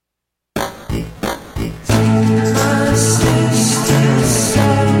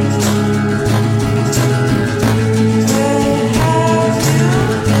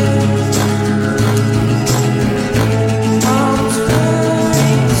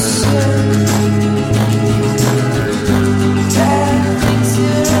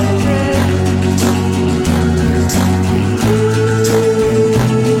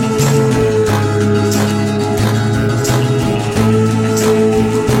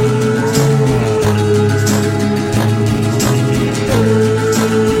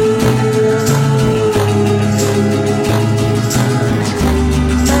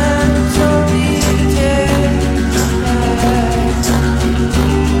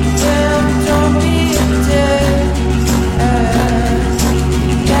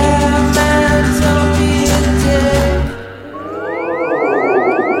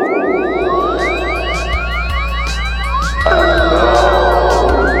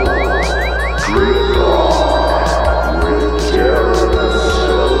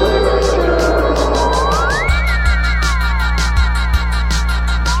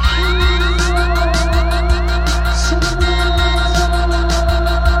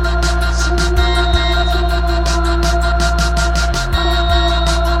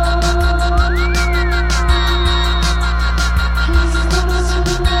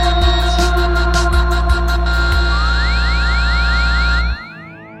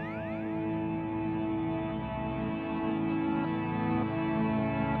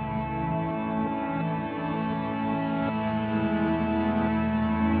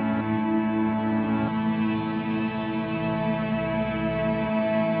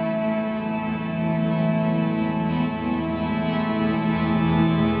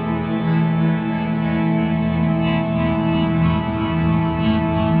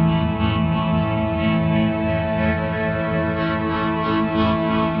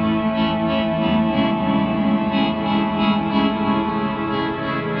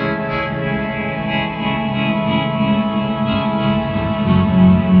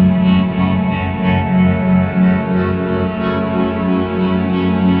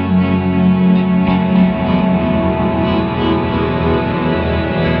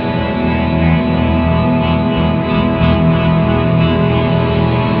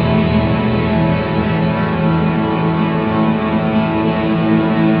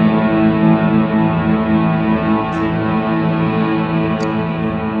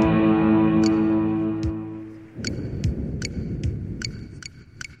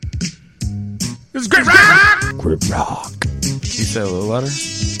rock. You say a little louder?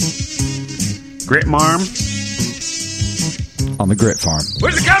 Grit Marm. On the Grit Farm.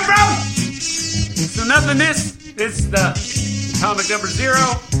 Where's it come from? It's the nothingness. It's the Atomic Number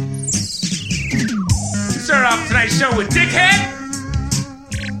Zero. We start off tonight's show with Dickhead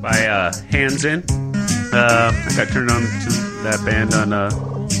by Hands In. I got turned on to that band on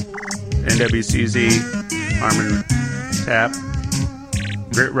NWCZ, Arm & Tap,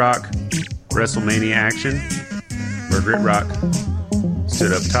 Grit Rock, WrestleMania Action, where Grit Rock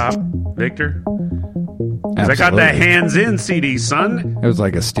stood up top. Victor? I got that Hands In CD, son. It was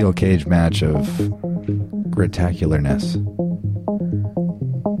like a steel cage match of gritacularness.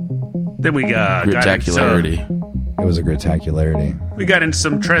 Then we got Gritacularity. It was a gritacularity. We got into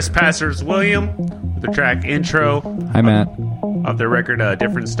some Trespassers William with the track Intro. Hi, Matt. Off their record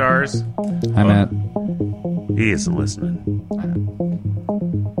Different Stars. Hi, Matt. He isn't listening.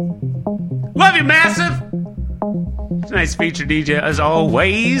 Love you, Massive! Tonight's feature DJ, as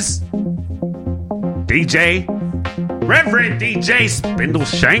always, Reverend DJ Spindle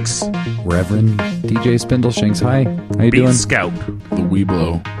Shanks. Reverend DJ Spindle Shanks. Hi. How you Beat doing? Scout. The Wee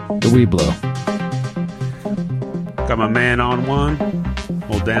Blow. The Wee Blow. Got my man on one.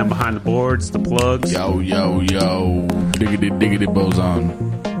 Hold down behind the boards, the plugs. Yo, yo, yo. Diggity, diggity, boson.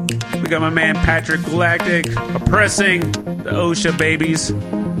 We got my man Patrick Galactic oppressing the OSHA babies. Get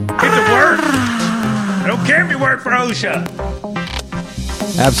to work. I don't care if you work for OSHA.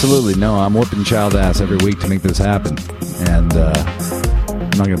 Absolutely. No, I'm whooping child ass every week to make this happen. And I'm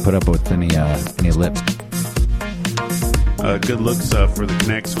not going to put up with any lip. Good looks for the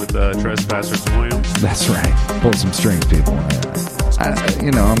connects with Trespassers Williams. That's right. Pull some strings, people.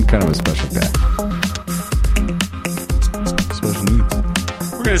 I'm kind of a special guy. Special needs.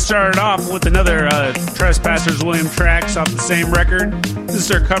 We're going to start it off with another Trespassers William tracks off the same record. This is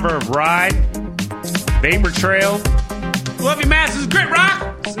their cover of Ride, Vapor Trail. Love you, masses. Grit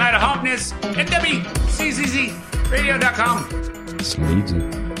Rock. It's Night of Humpness at WCCZradio.com. Sleazy.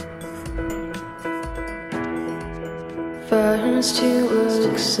 First you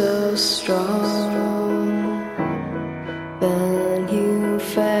look so strong, then you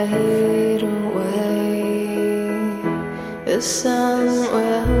fade away. The sun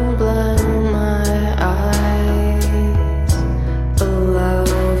will blind my eyes. I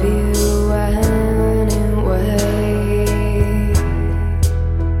love you anyway.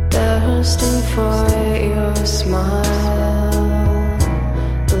 Thirsting for your smile.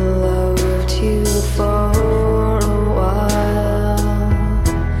 Loved you for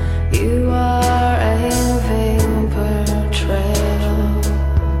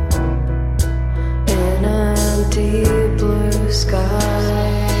deep blue sky.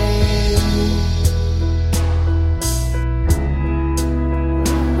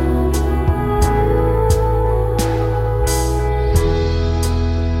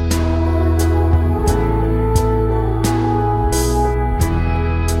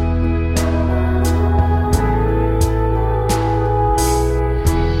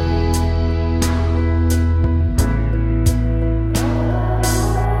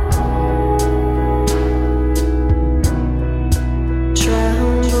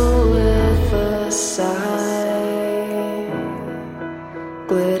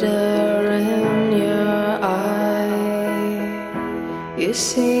 You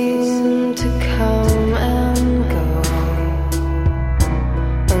seem to come and go.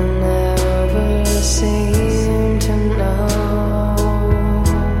 I never seem to know.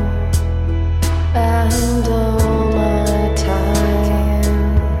 And all my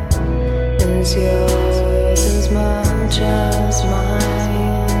time is yours as much as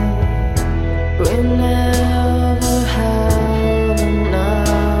mine. We never have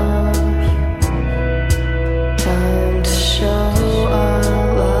enough time to show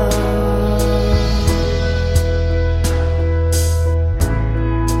our love.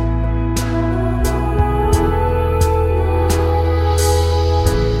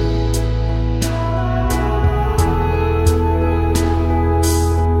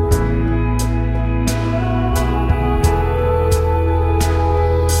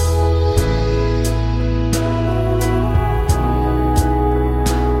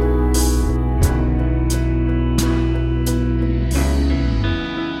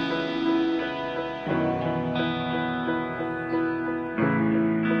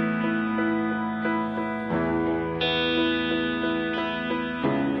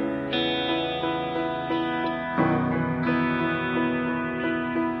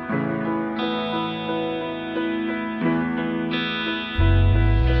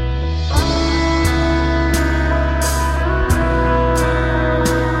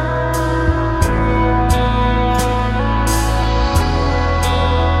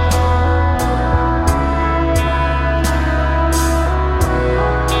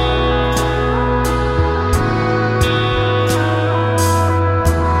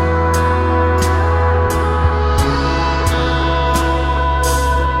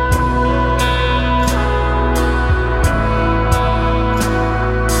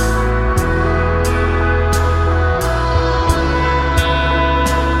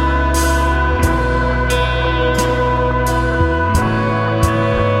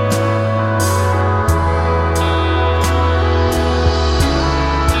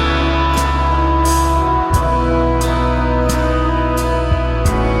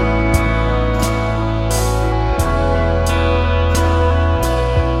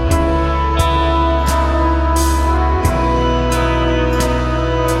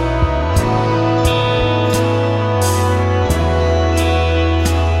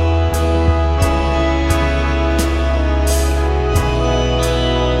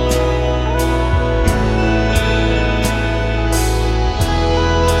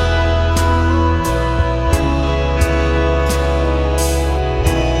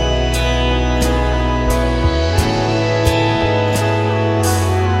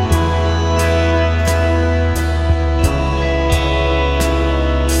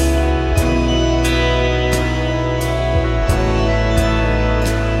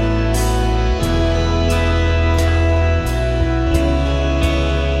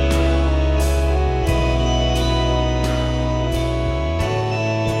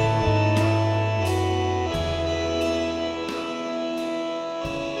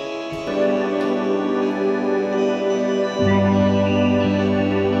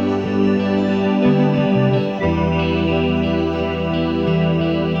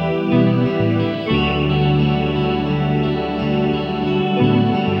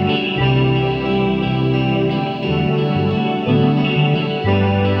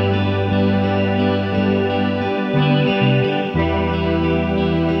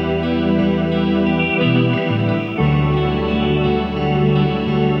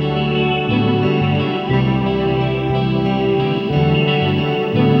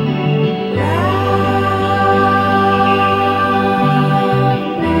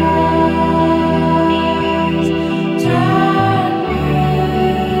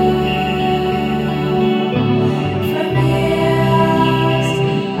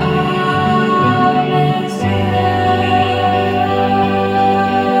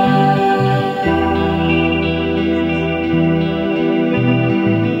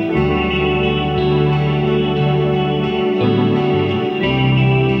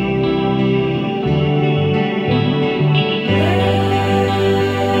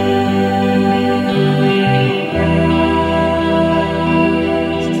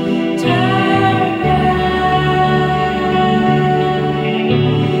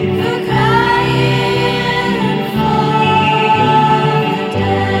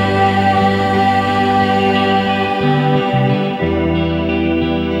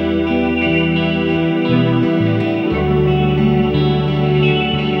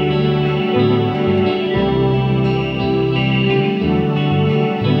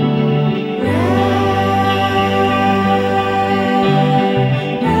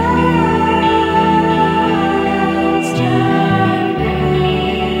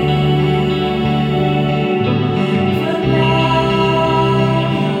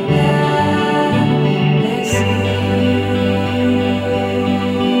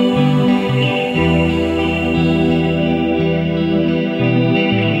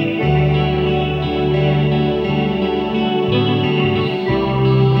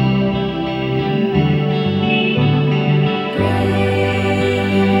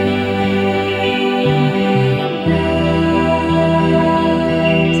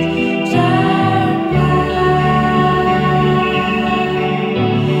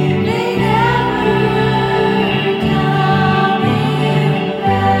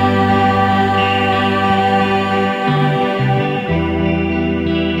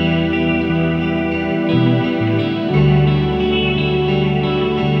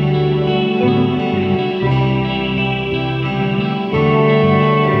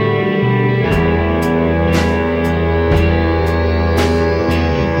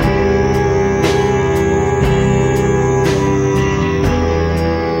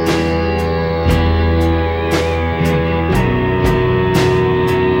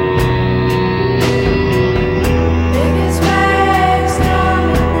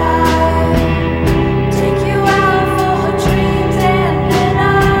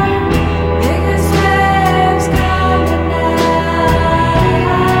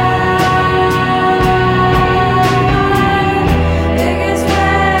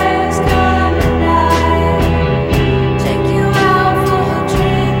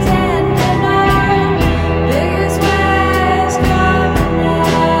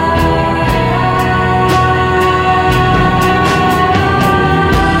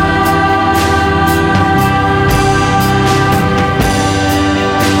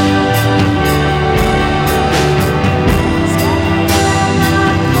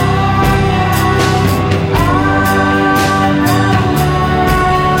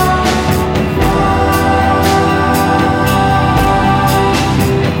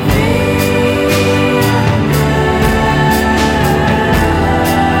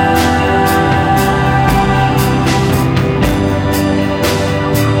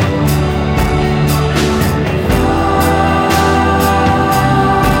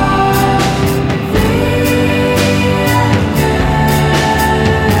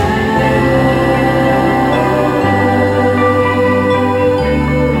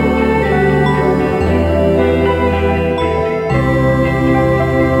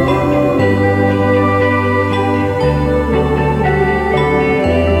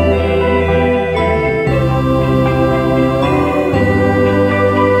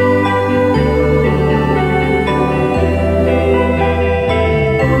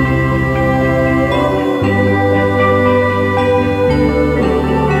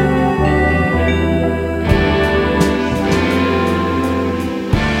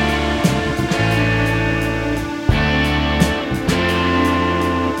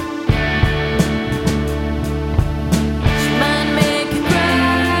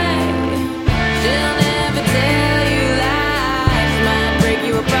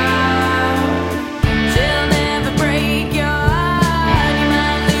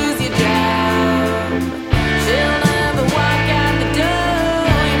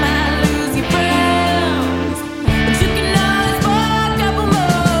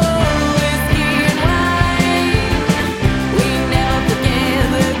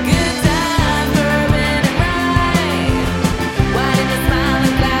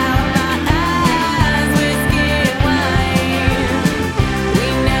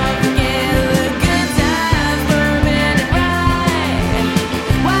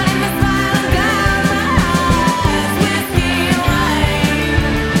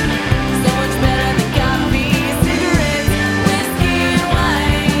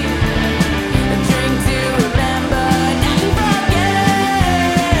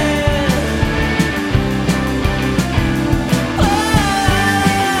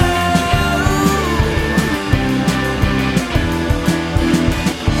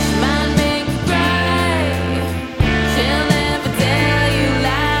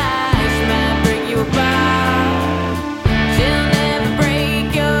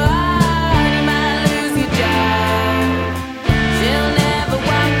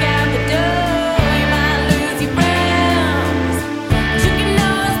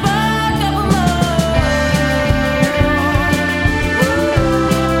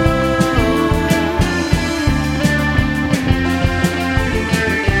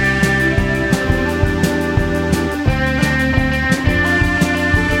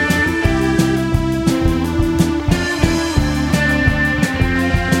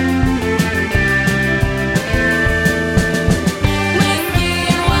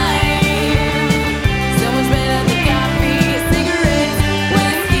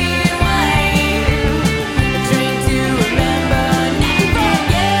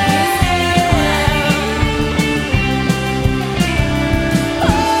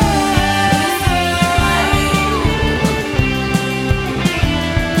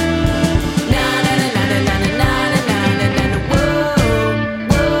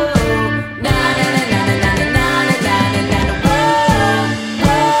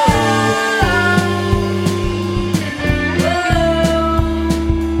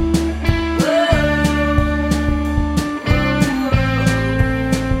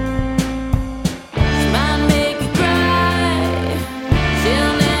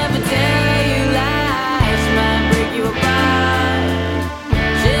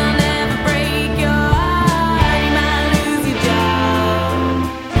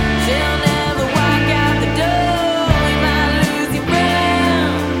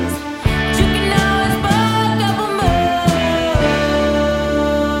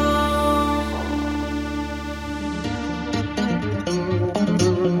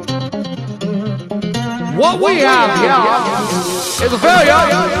 What we have here is a failure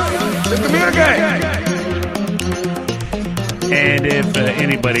to communicate. And if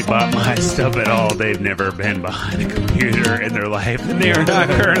anybody bought my stuff at all, they've never been behind a computer in their life, and they are not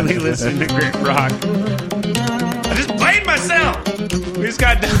currently listening to Grit Rock. I just blamed myself. We just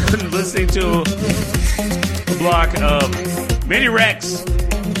got done listening to a block of Mini Rex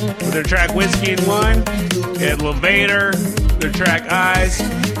with their track Whiskey and Wine. We had Levator, their track Eyes.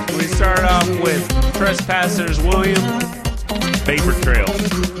 We started off with Trespassers William, Vapor Trail.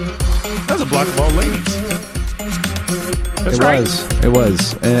 That was a block of all ladies. That's right. It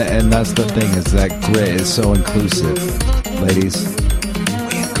was. And that's the thing, is that Grit is so inclusive. Ladies,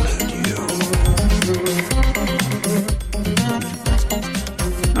 we include you.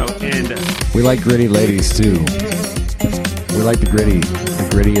 Oh, and we like gritty ladies, too. We like the grittier,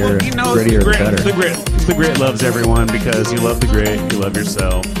 grittier the better. The grit loves everyone because you love the grit, you love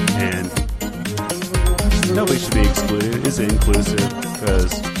yourself, and nobody should be excluded. It's inclusive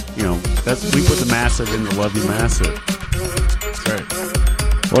because, you know, we put the massive in the love you massive. That's right.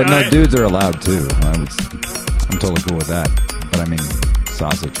 Well, no, dudes are allowed too. I'm totally cool with that. But I mean,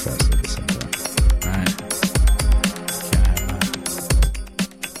 sausage fest at the same time. All right.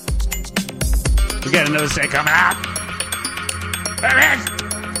 We got another set coming out.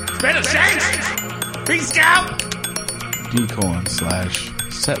 Special Shanks! Big Scout!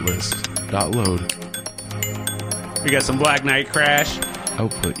 d:/setlist.load. We got some Black Knight Crash.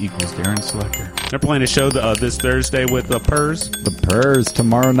 Output equals Darren Selector. They're playing a show this Thursday with the Purrs. The Purrs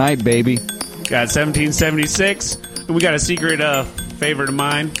tomorrow night, baby. Got 1776. And we got a secret favorite of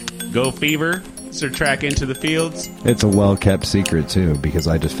mine, Go Fever. It's their track Into the Fields. It's a well-kept secret, too, because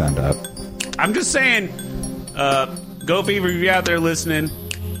I just found out. I'm just saying, Go Fever, if you're out there listening,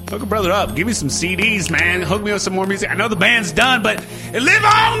 hook a brother up. Give me some CDs, man. Hook me up some more music. I know the band's done, but it live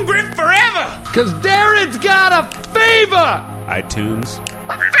on, Grit, forever. Because Darren's got a fever! iTunes.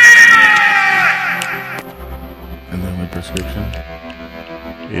 And then the prescription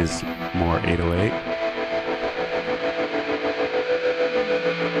is more 808.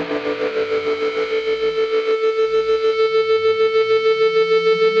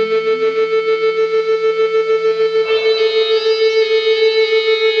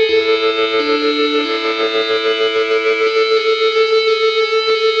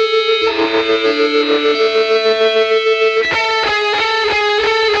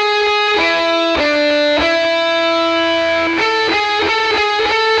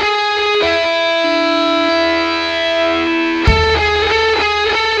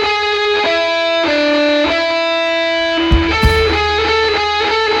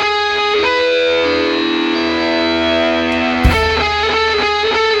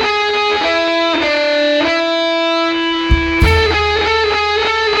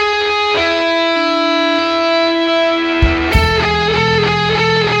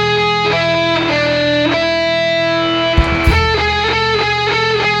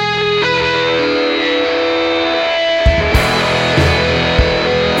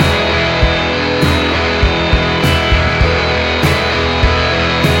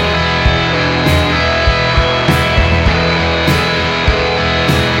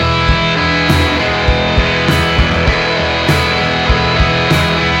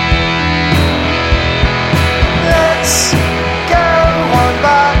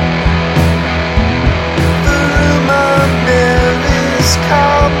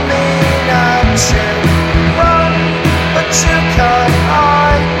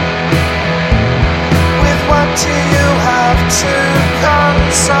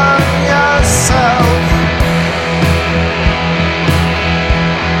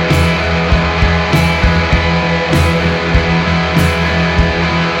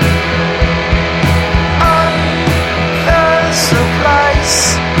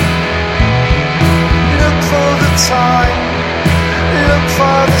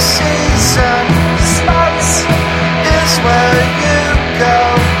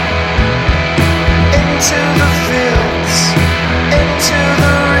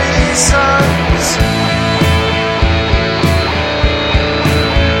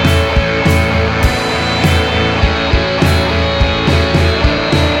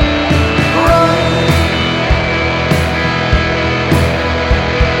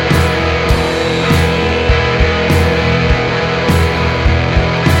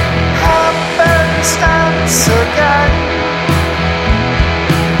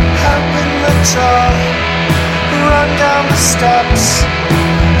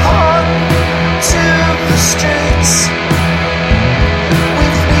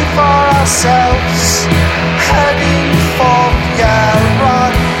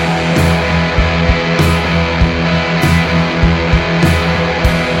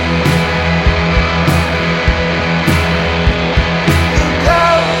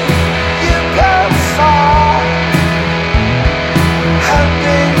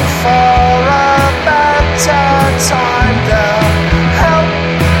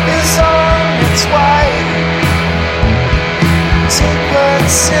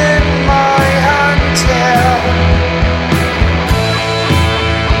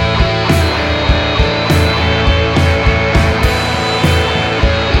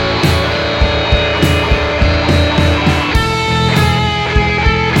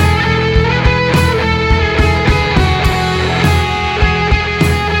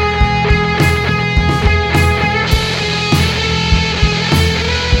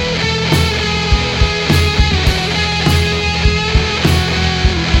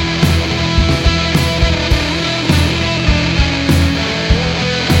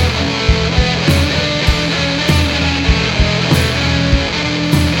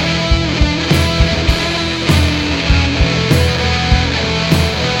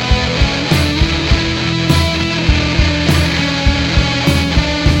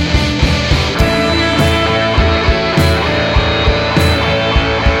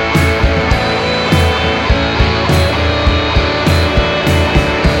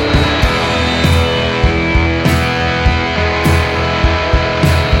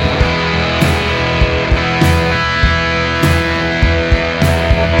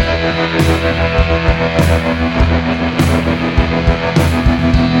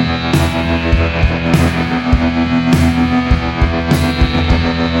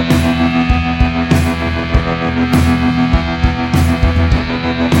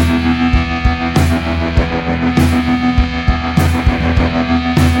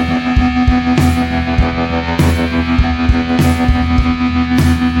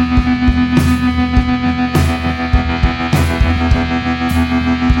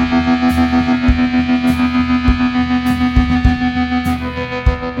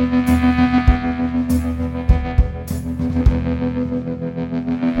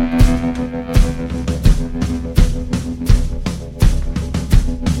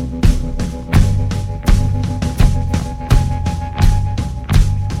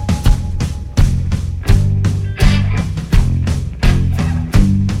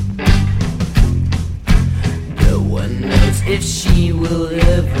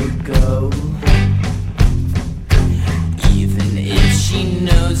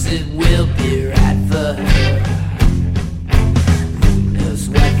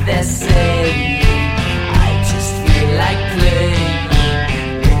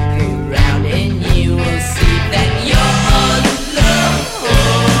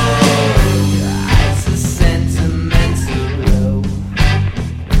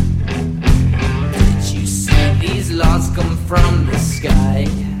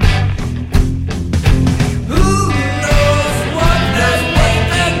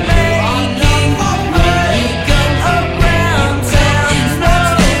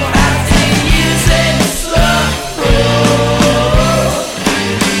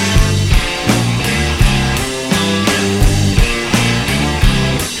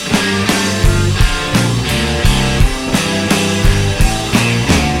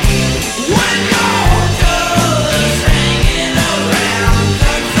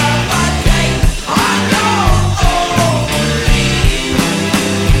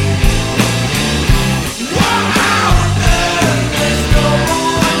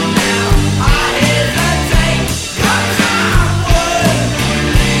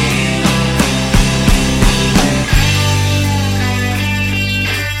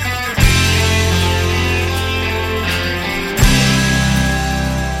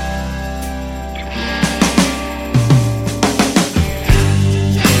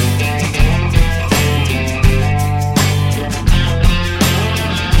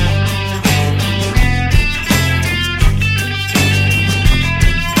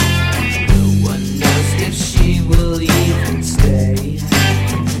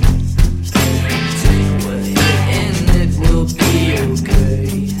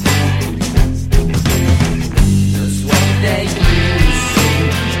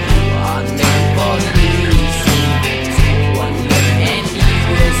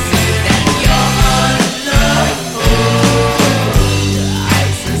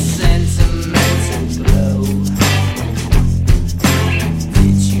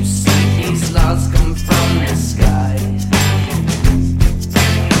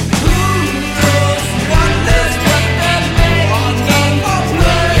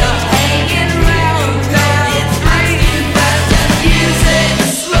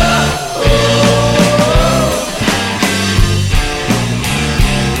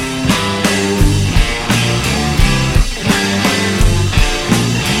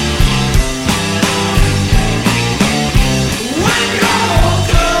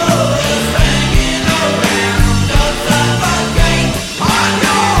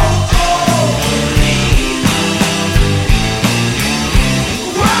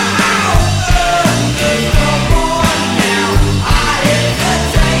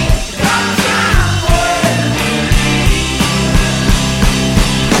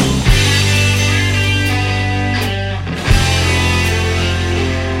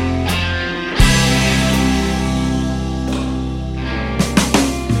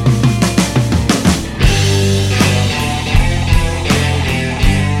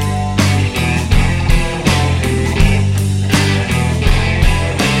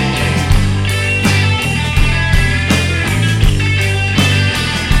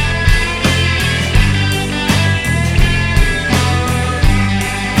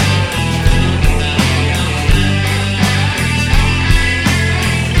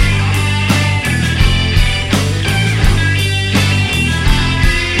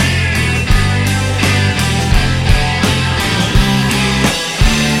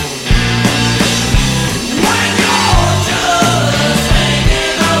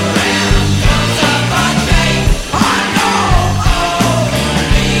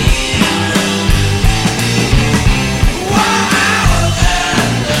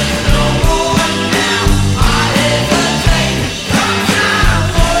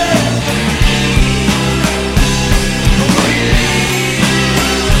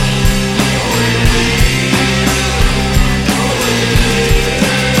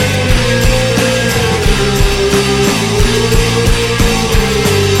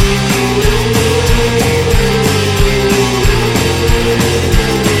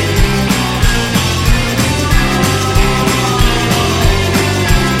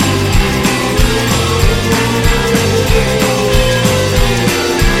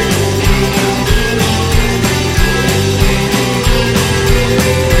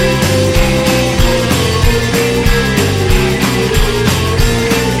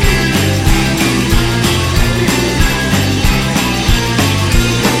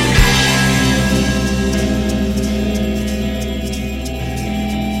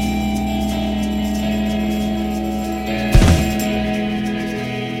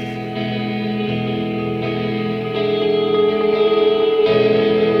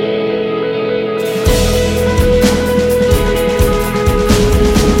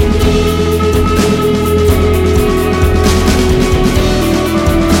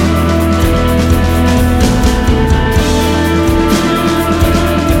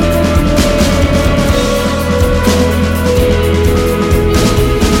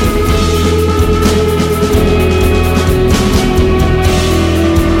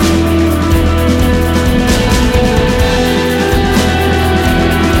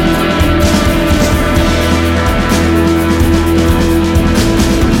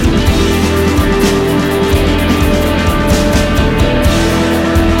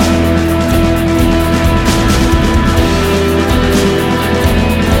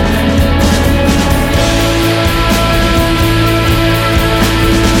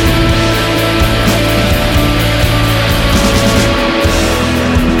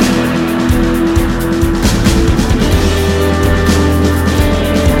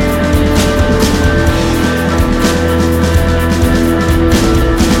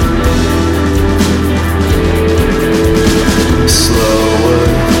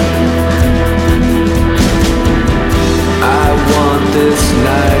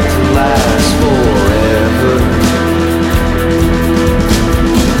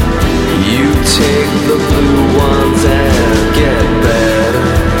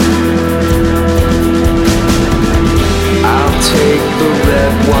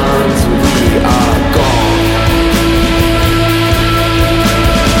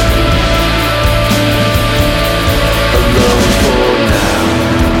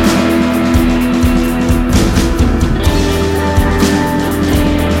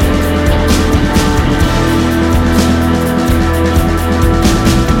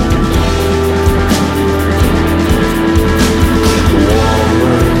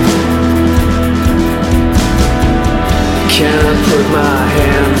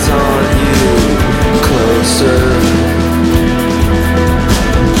 closer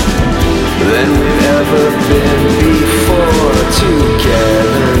than we've ever been before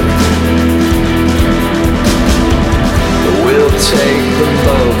together. We'll take the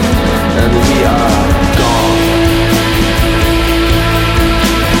boat and we are gone.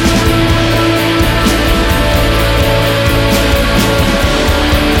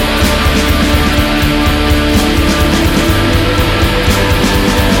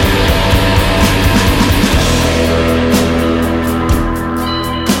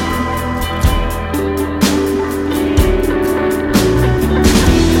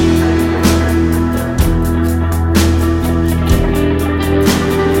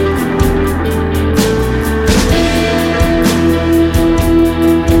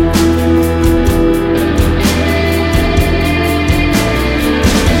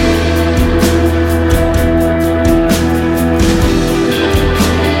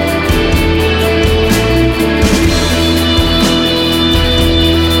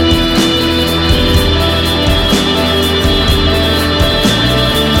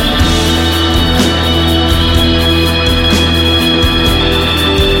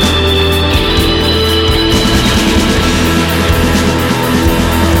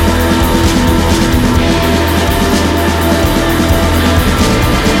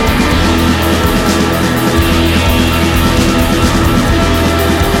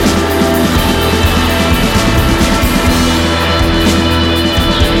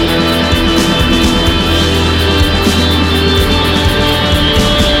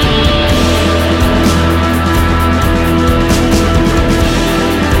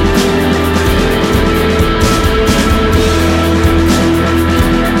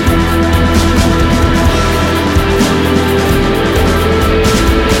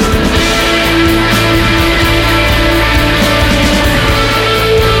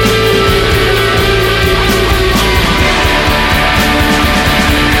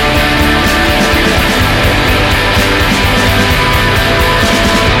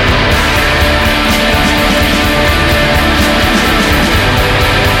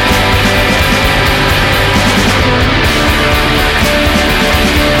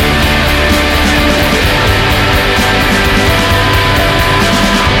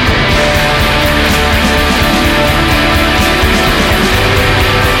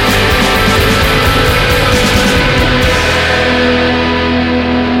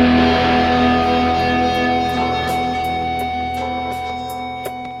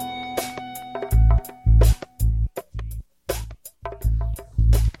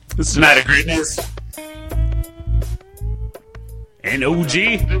 This is Night of Greatness. And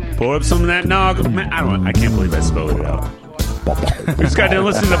OG, pour up some of that nog. Man, I can't believe I spelled it out. We just got to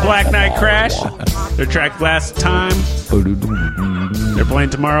listen to Black Knight Crash. Their track Last Time. They're playing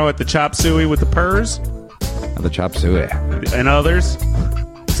tomorrow at the Chop Suey with the Purrs. The Chop Suey. And others.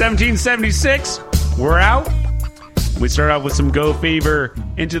 1776. We're out. We start off with some Go Fever,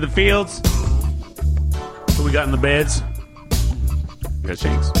 Into the Fields. What we got in the beds? We got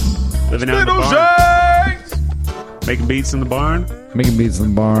Shanks. Living out in the barn. Making beats in the barn. Making beats in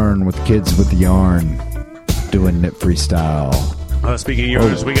the barn with kids with the yarn. Doing it freestyle. Speaking of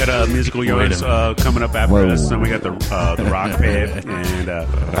yarns, we got musical yarns coming up after us. And we got the Rock Pit, and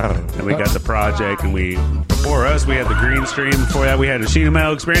then we got the Project, and before us we had the Green Stream. Before that we had the Sheena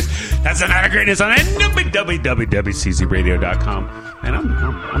Metal Experience. That's the Night of Greatness on www.czradio.com. And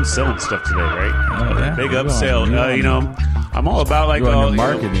I'm selling stuff today, right? Big upsell. I'm all about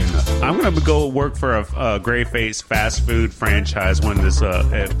marketing. I'm gonna go work for a Gray Face fast food franchise when this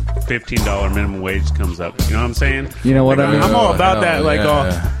 $15 minimum wage comes up. You know what I'm saying? You know what I mean? I'm all about that.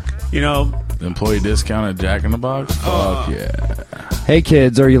 Employee discount at Jack in the Box. Fuck yeah. Hey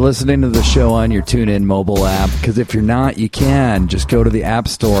kids, are you listening to the show on your TuneIn mobile app? Because if you're not, you can. Just go to the App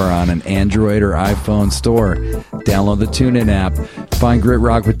Store on an Android or iPhone store. Download the TuneIn app. Find Grit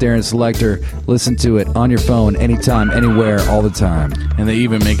Rock with Darren Selector. Listen to it on your phone, anytime, anywhere, all the time. And they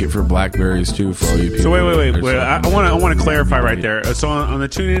even make it for Blackberries too for all you people. So wait. I want to clarify right there. So on the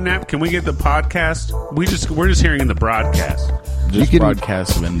TuneIn app, can we get the podcast? We're just hearing in the broadcast. Just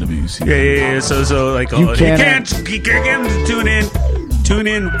broadcast of NWC. Yeah. So like you can't tune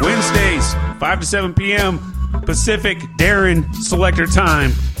in Wednesdays 5 to 7 p.m. Pacific Darren Selector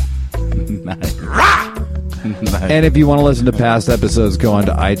time. Nice. And if you want to listen to past episodes, go on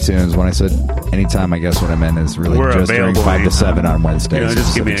to iTunes. When I said anytime, I guess what I meant is really we're just during 5 to 7 on Wednesdays.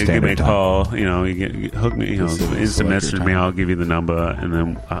 Just give me a call. You hook me. Instant message me. I'll give you the number, and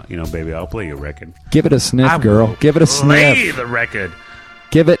then baby, I'll play your record. Give it a sniff, girl. Give it a sniff. Play the record.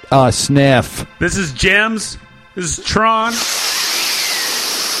 Give it a sniff. This is Gems. This is Tron.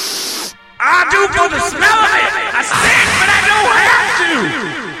 I'm do for the smell of it. I stink, but I don't have to.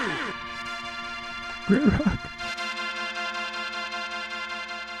 Grit Rock.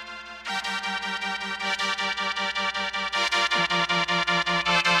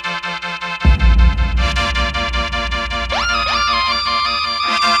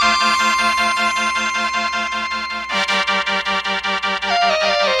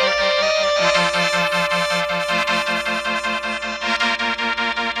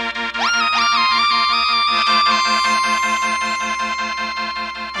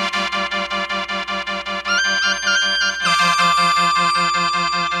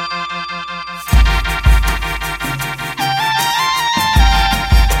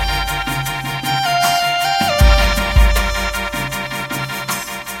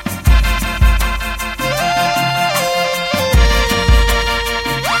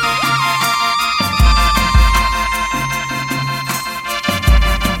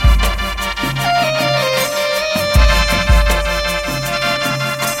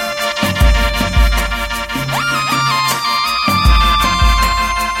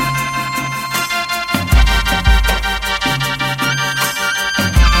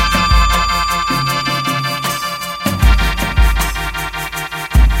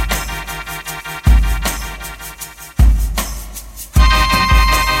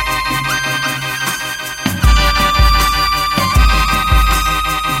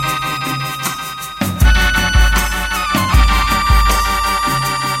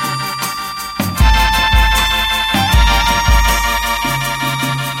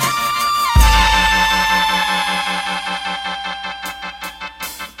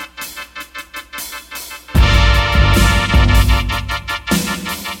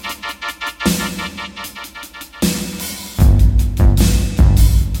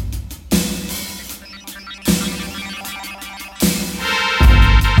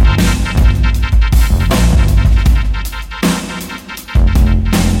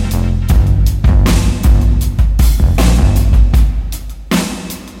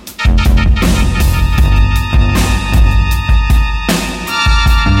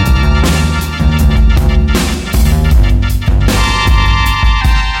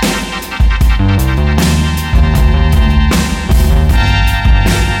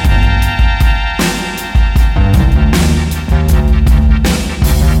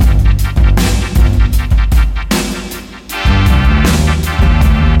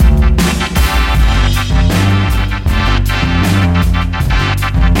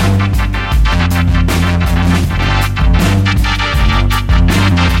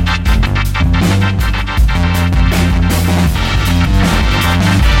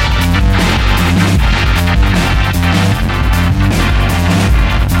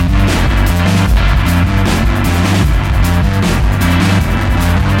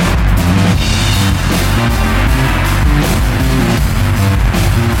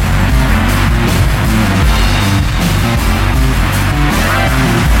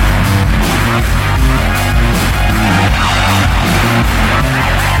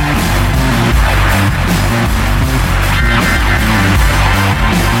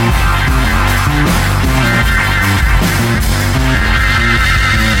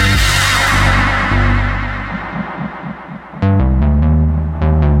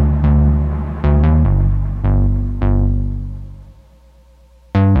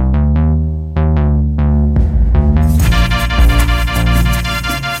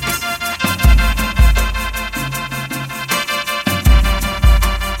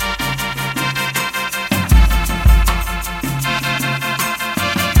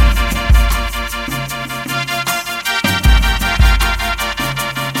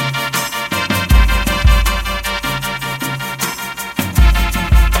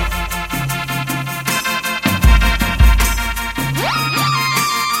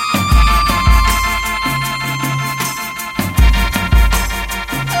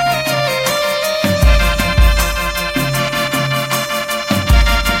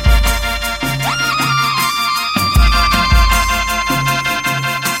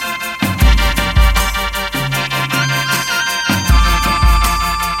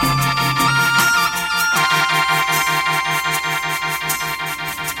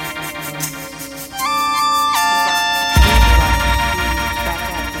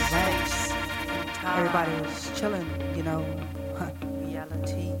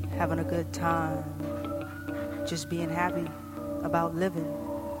 having a good time, just being happy about living.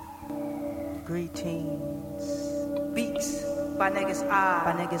 Greetings. Beats by niggas'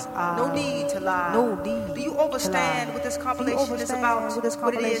 eye. No need to lie. No need. Do you understand what this compilation is about? What this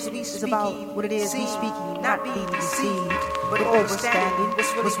What it is compilation we is speaking, about? What it is we see, speaking, not being deceived, but understanding what's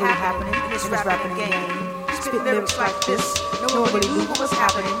really happening in this rapping game. Spit lyrics like this, no one really knew what was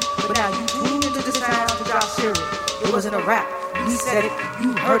happening, but now you tuned into the sound to drop serious. It wasn't a rap. We said it,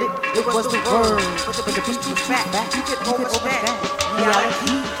 you heard it, it was the word. But the beat was too fat, you could overstand.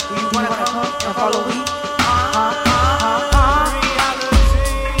 Reality, do you wanna come and follow me?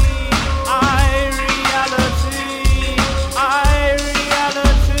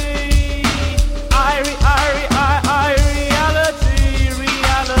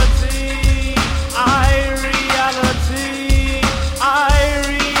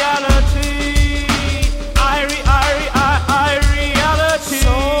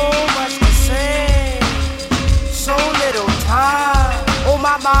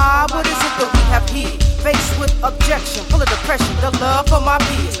 Objection, full of depression, the love for my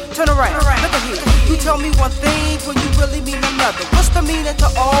peers. Turn around, look at here. You tell me one thing when you really mean another. What's the meaning to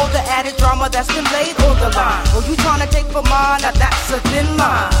all the added drama that's been laid on the line? Oh, you trying to take for mine? Now that's a thin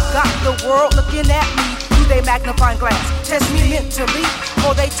line. Got the world looking at me through their magnifying glass. Test me mentally,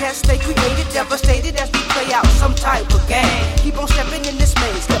 or they test, they created, devastated as we play out some type of game. Keep on stepping in this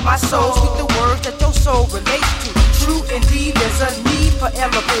maze, let my soul speak the words that your soul relates to. True indeed, there's a need for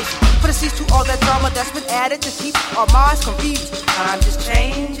elevation. Put a cease to all that drama that's been added to keep our minds confused. I'm just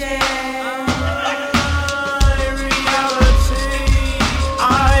changing.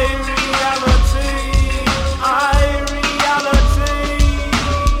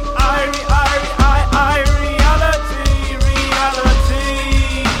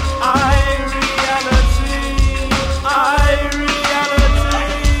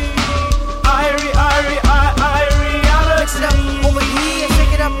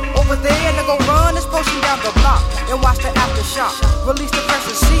 And watch the aftershock, release the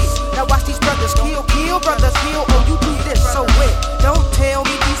pressure, see. Now watch these brothers kill, brothers heal. Oh, you do this so wet. Don't tell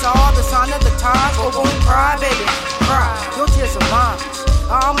me these are the sign of the times. Oh, won't cry, baby, cry. Your tears are mine.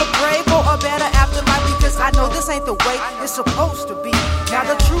 I'ma pray for a better afterlife because I know this ain't the way it's supposed to be. Now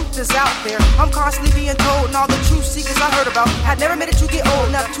the truth is out there. I'm constantly being told, and all the truth seekers I heard about had never made it to get old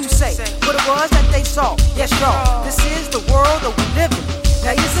enough to say what it was that they saw. Yes, y'all, this is the world that we live in.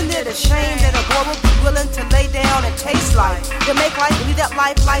 Now isn't it a shame that a boy would be willing to lay down and taste life, to make life, leave that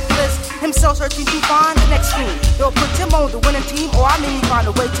life lifeless, himself searching to find the next scheme. They'll put him on the winning team, or I mean find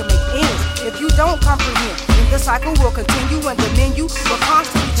a way to make ends. If you don't comprehend, then the cycle will continue and the menu will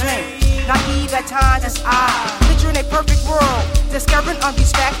constantly change. Naive at times as I, picturing a perfect world, discovering on these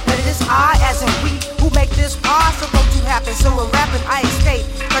facts that it is I as in we who make this possible to happen. So in rapping I escape,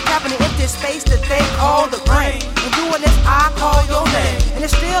 like happening in this space that they call the brain. And doing this I call your name. And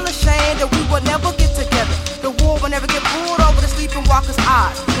it's still a shame that we will never get together. The war will never get pulled over the sleeping walker's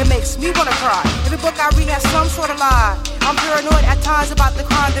eyes. It makes me wanna cry. Every book I read has some sort of lie. I'm paranoid at times about the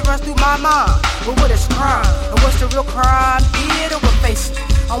crime that runs through my mind. But what is crime? And what's the real crime? Here we're facing.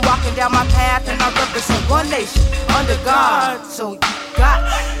 I'm walking down my path and I represent one nation under God. So you got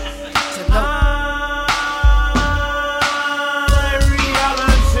to know.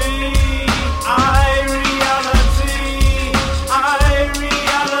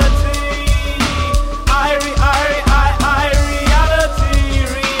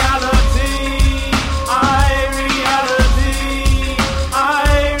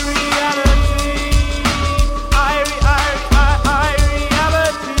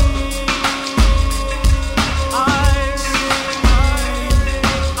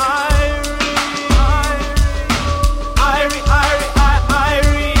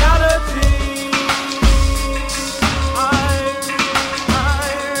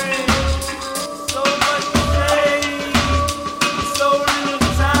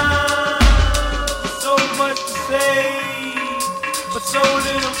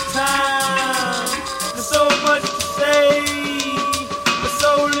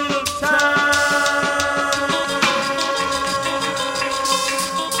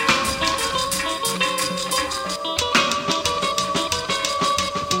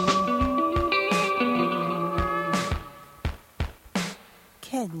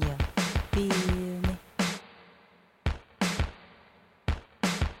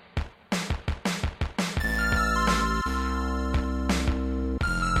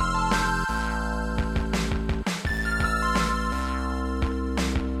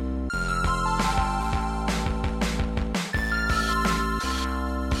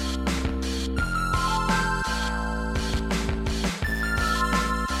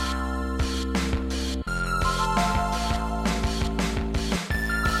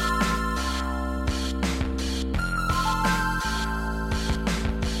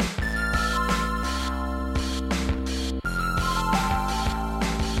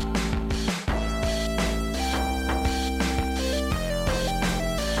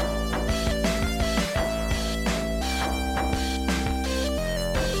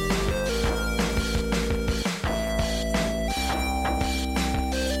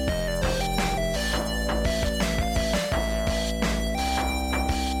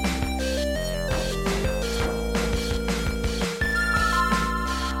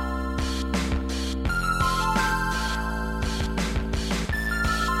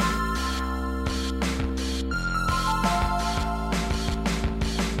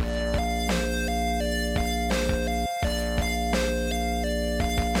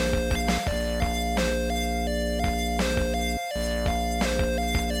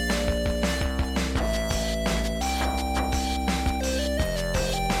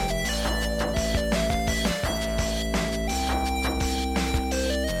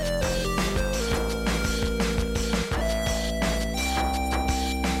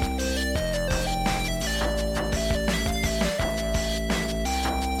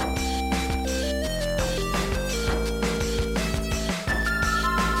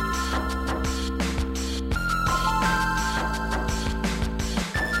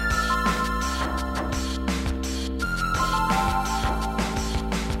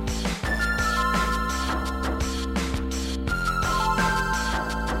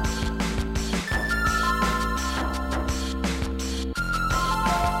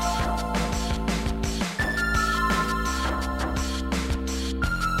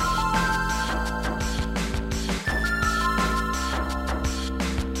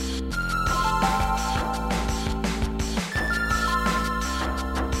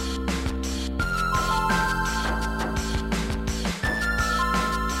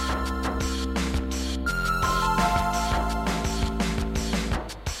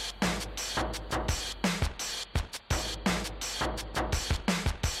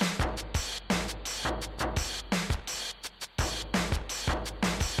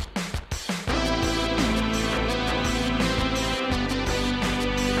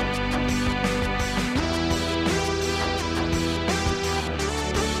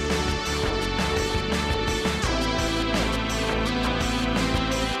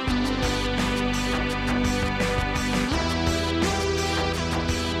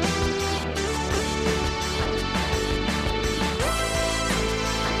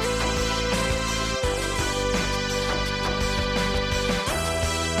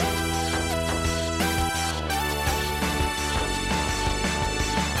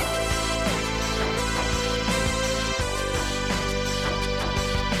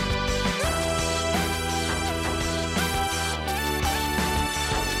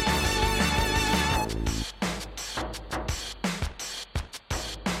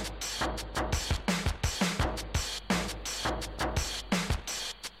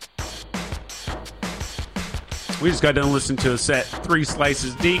 We just got done listening to a set, Three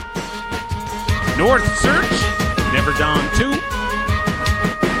Slices Deep. North Search, Never Dawn 2.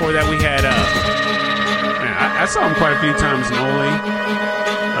 Before that, we had, man, I saw him quite a few times in Oli.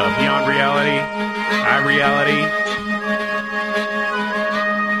 Beyond Reality, iReality.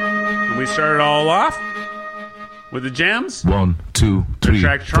 And we started all off with the Gems. 1, 2, 3, Their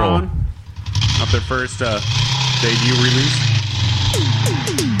track Tron, off their first debut release.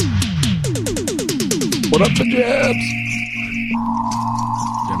 What up, the Jabs?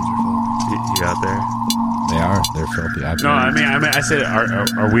 You out there? They are. They're filthy. No, I mean, I said,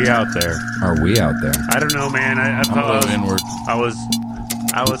 are we out there? Are we out there? I don't know, man. I thought I'm a little inward. I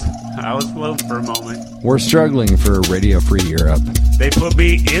was floating for a moment. We're struggling for Radio Free Europe. They put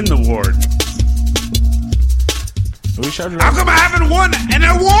me in the ward. How come I haven't won an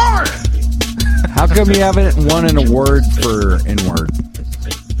award? How come you haven't won an award for Inward?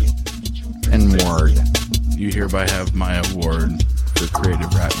 Inward. You hereby have my award for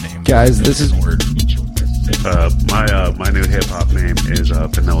creative rap name. Guys, this is... Word. My new hip hop name is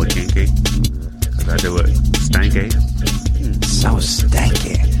Vanilla Kinky. 'Cause I do it stanky. So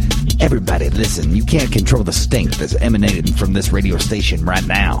stanky. Everybody listen, you can't control the stink that's emanating from this radio station right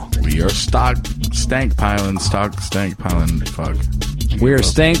now. We are stank piling. Fuck. We're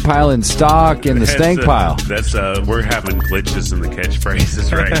stank piling stock in the stank pile. That's we're having glitches in the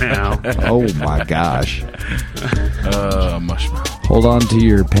catchphrases right now. Oh my gosh. Mushmouth. Hold on to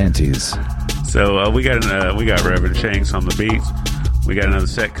your panties. So we got Reverend Shanks on the beats. We got another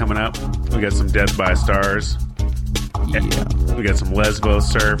set coming up. We got some Death by Stars. Yeah. We got some Lesbo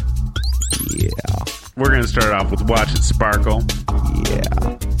Surf. Yeah. We're gonna start off with Watch It Sparkle. Yeah.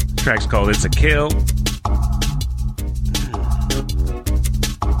 The track's called It's a Kill.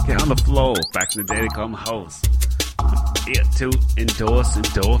 Get on the floor. Back in the day they call them hoes. Here to endorse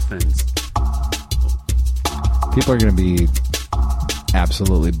endorphins. People are going to be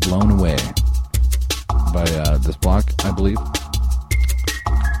absolutely blown away by this block, I believe.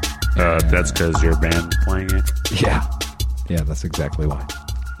 That's because your band playing it. Yeah. Yeah, that's exactly why.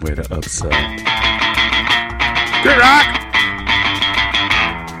 Way to upsell. Good rock!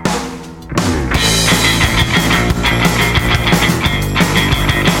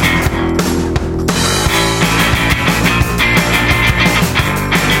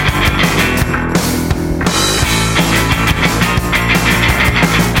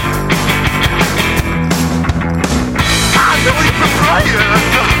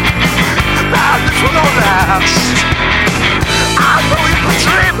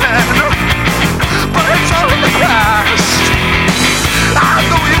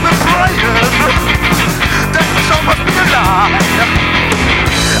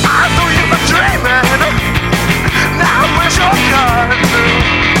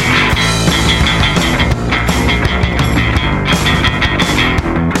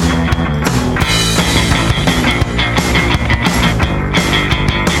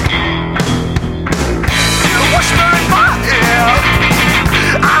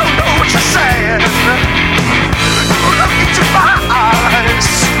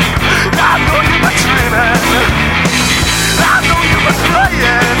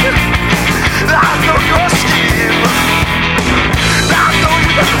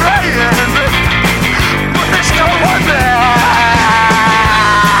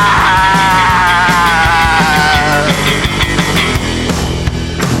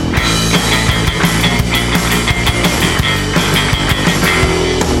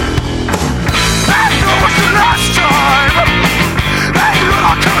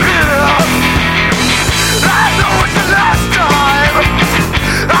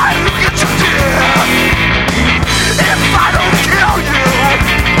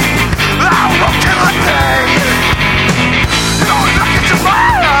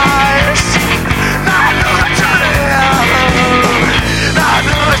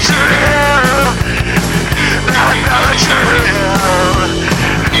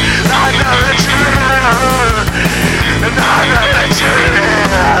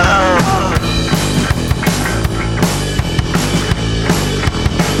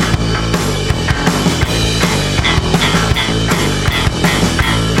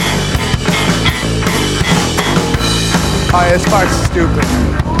 Oh, this part's stupid.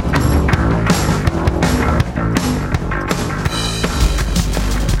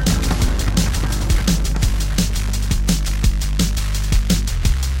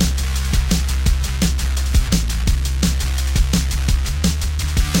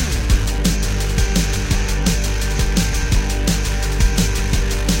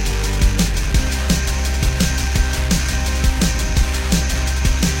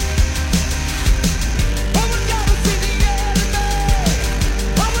 Well, we got a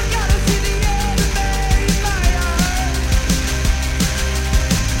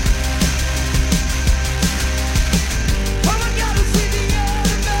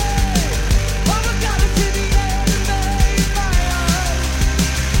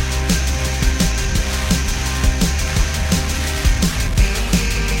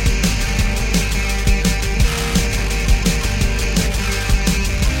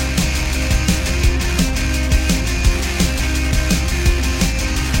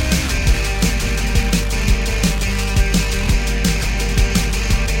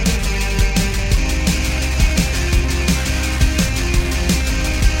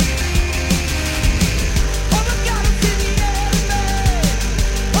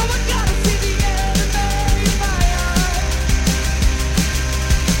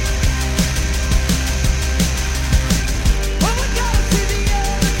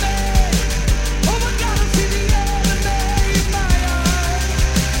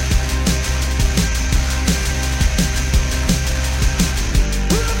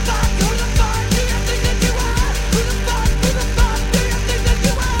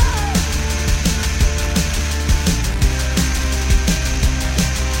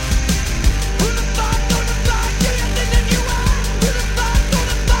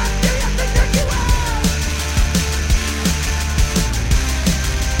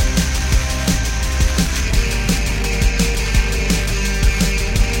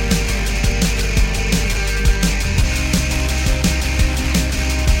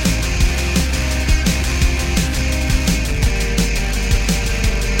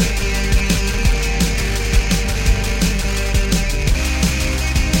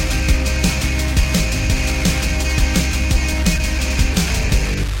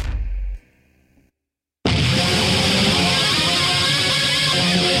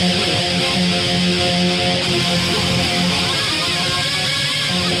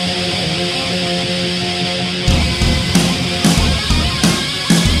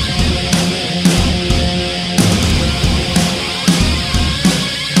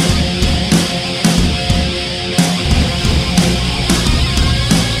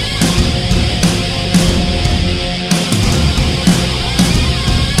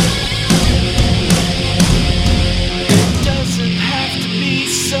It doesn't have to be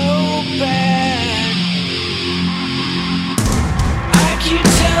so bad.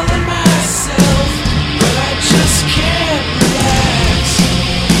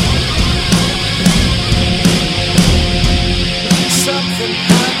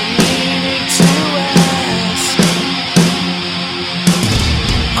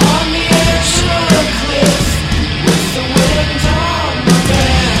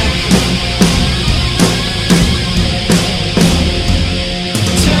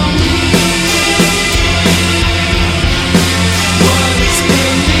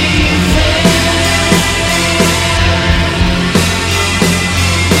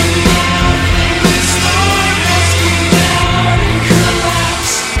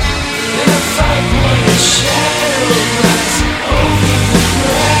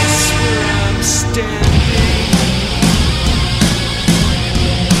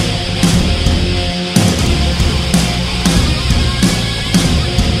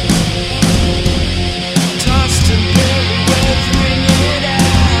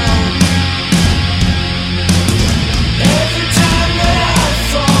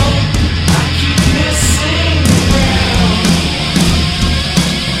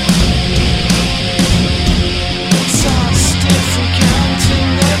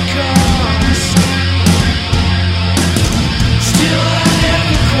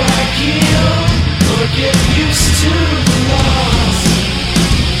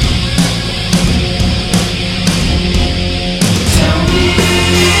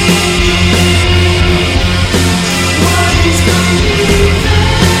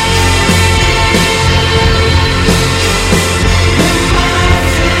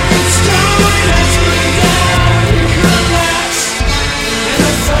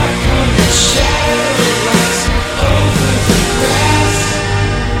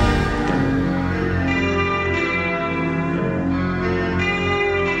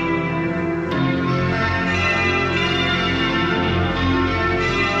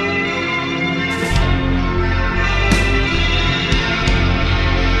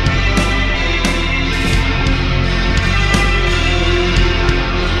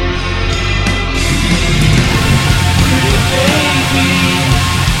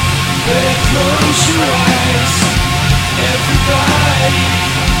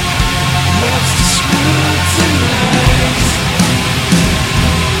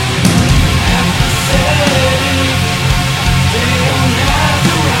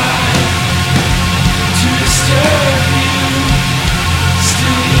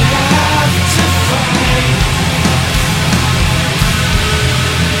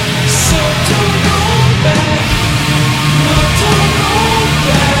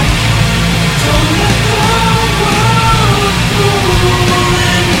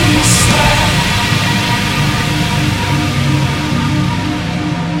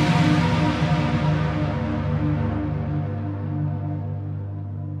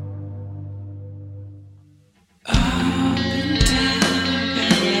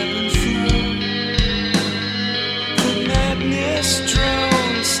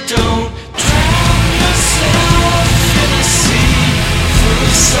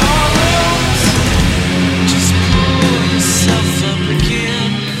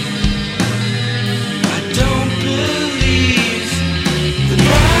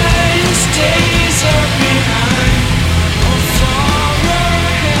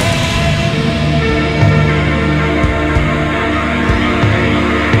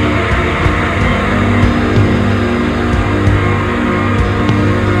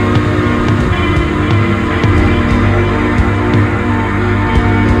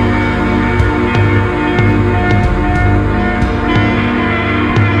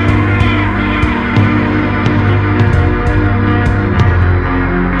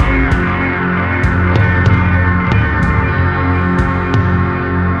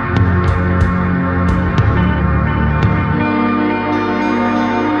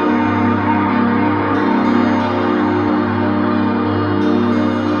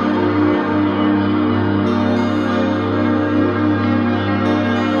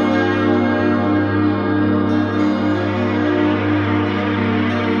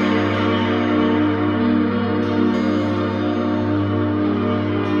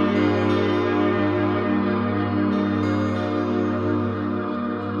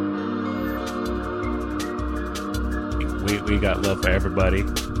 We got love for everybody.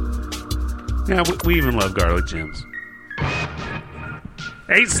 Yeah, we even love Garlic Gems.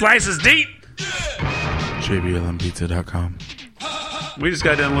 8 slices deep. JBLMPizza.com. We just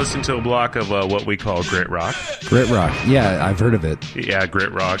got done listening to a block of what we call grit rock. Grit rock. Yeah, I've heard of it. Yeah,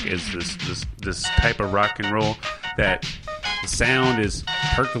 grit rock is this type of rock and roll that the sound is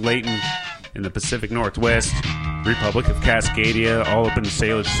percolating in the Pacific Northwest, Republic of Cascadia, all up in the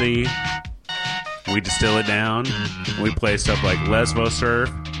Salish Sea. We distill it down. We play stuff like Lesbo Surf,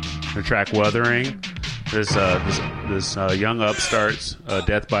 the track Wuthering, this Young Upstarts,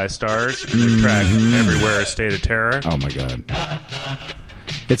 Death by Stars, and the track Everywhere a State of Terror. Oh my god.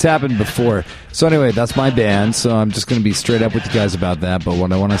 It's happened before. So anyway, that's my band, so I'm just going to be straight up with you guys about that. But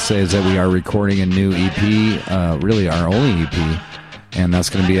what I want to say is that we are recording a new EP, really our only EP, and that's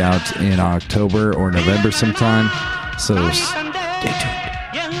going to be out in October or November sometime. So stay tuned.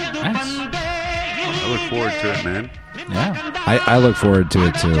 Nice. I look forward to it, man. Yeah. I look forward to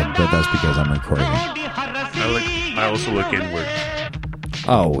it too, but that's because I'm recording it. I also look inward.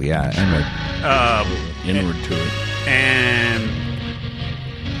 Oh yeah, anyway. Inward to it. And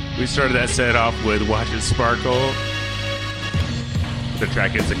we started that set off with Watch It Sparkle. The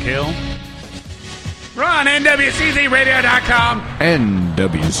track is A Kill. We're on NWCZRadio.com.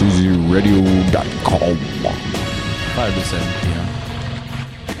 NWCZRadio.com. 5 to 7 p.m.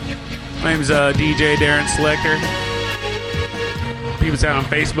 My name's DJ Darren Selector. Keep us out on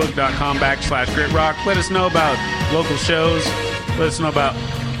Facebook.com/GritRock. Let us know about local shows. Let us know about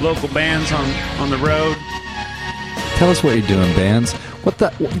local bands on the road. Tell us what you're doing, bands.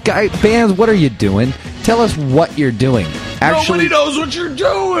 Bands, what are you doing? Tell us what you're doing. Actually, Nobody knows what you're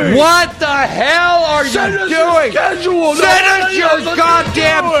doing. what the hell are you doing? Schedule. Send us your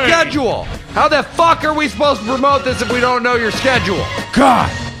goddamn schedule. How the fuck are we supposed to promote this if we don't know your schedule? God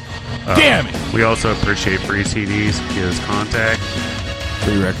damn it. We also appreciate free CDs. Give us contact.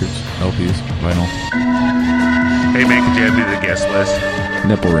 Free records, LPs, vinyl. Hey man, could you add me to the guest list?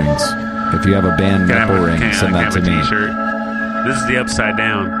 Nipple rings. If you have a band Can I nipple have a- ring, can send I that have to a me. T-shirt? This is the Upside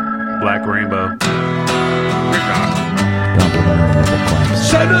Down Black Rainbow. Grit rock. Complimentary nipple clamps.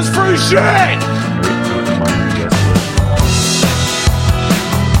 Send us free shit. Wait, no, it's on the guest list.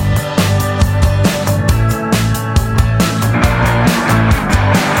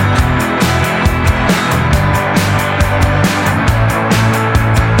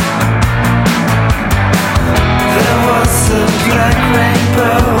 There was a black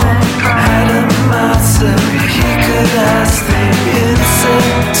rainbow, Adam Martin. He could ask the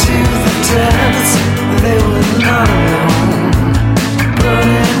insect to the dance. They were not alone,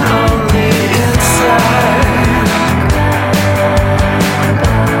 burning on the inside.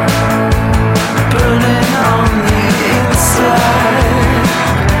 Burning on the inside.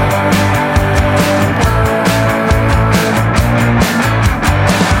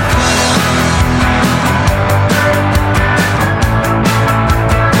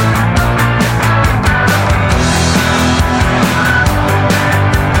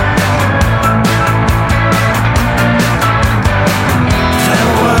 There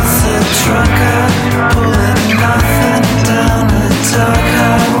was a trucker pulling nothing down a dark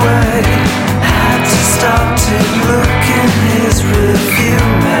highway. Had to stop to look in his rearview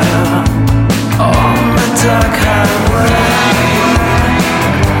mirror on the dark highway.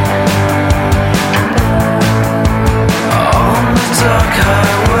 On the dark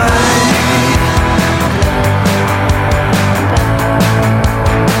highway.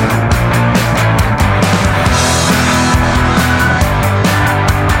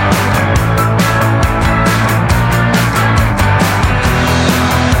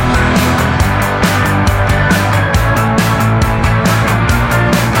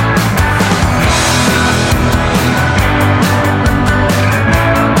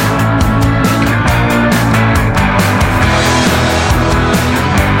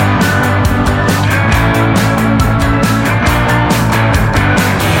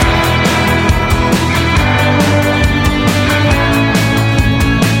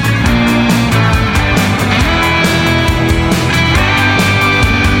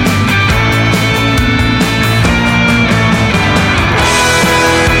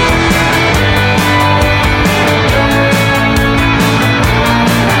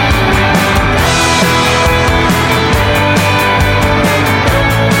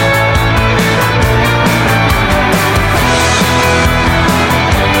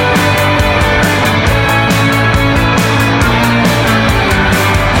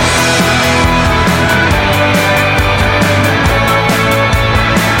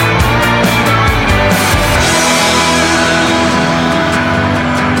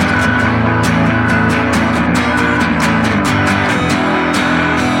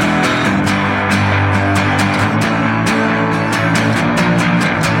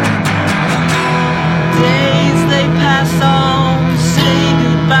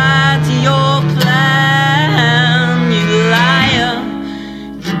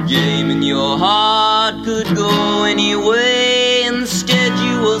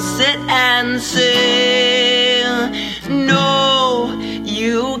 say, no,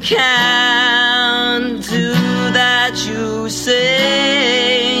 you can't do that, you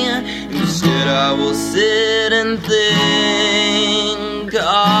say. Instead I will sit and think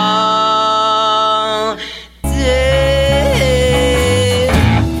all day.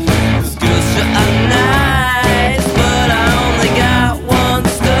 Those girls sure are nice, but I only got one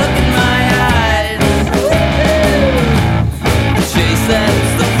stuck in my eyes. The chase,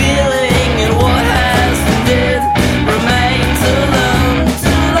 that's the feeling, and what has been remains alone,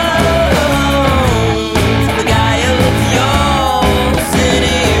 to the guy of yours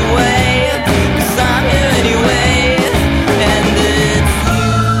anyway, 'cause I'm here anyway, and it's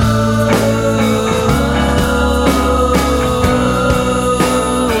you,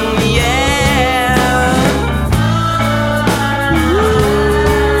 yeah.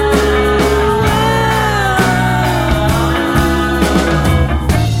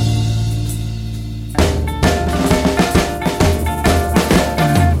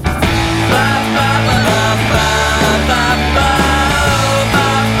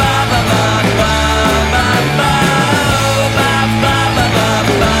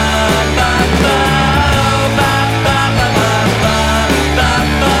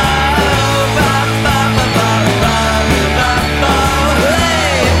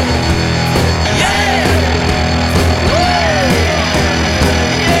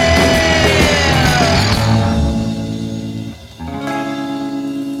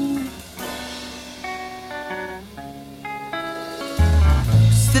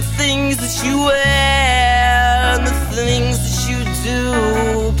 The things that you wear and the things that you do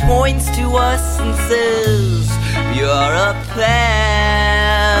points to us and says you're a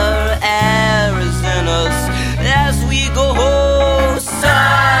pair, errors in us as we go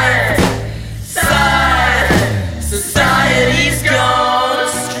side, side, society's gone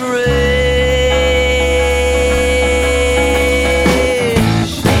strange.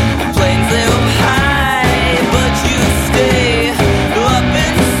 The planes they up high, but you stay up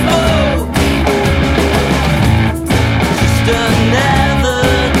in smoke. Just another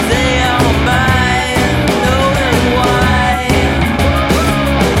day on mine, knowing why.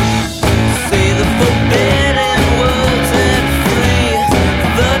 Say the forbidden words and free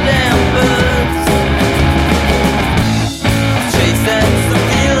the damn birds.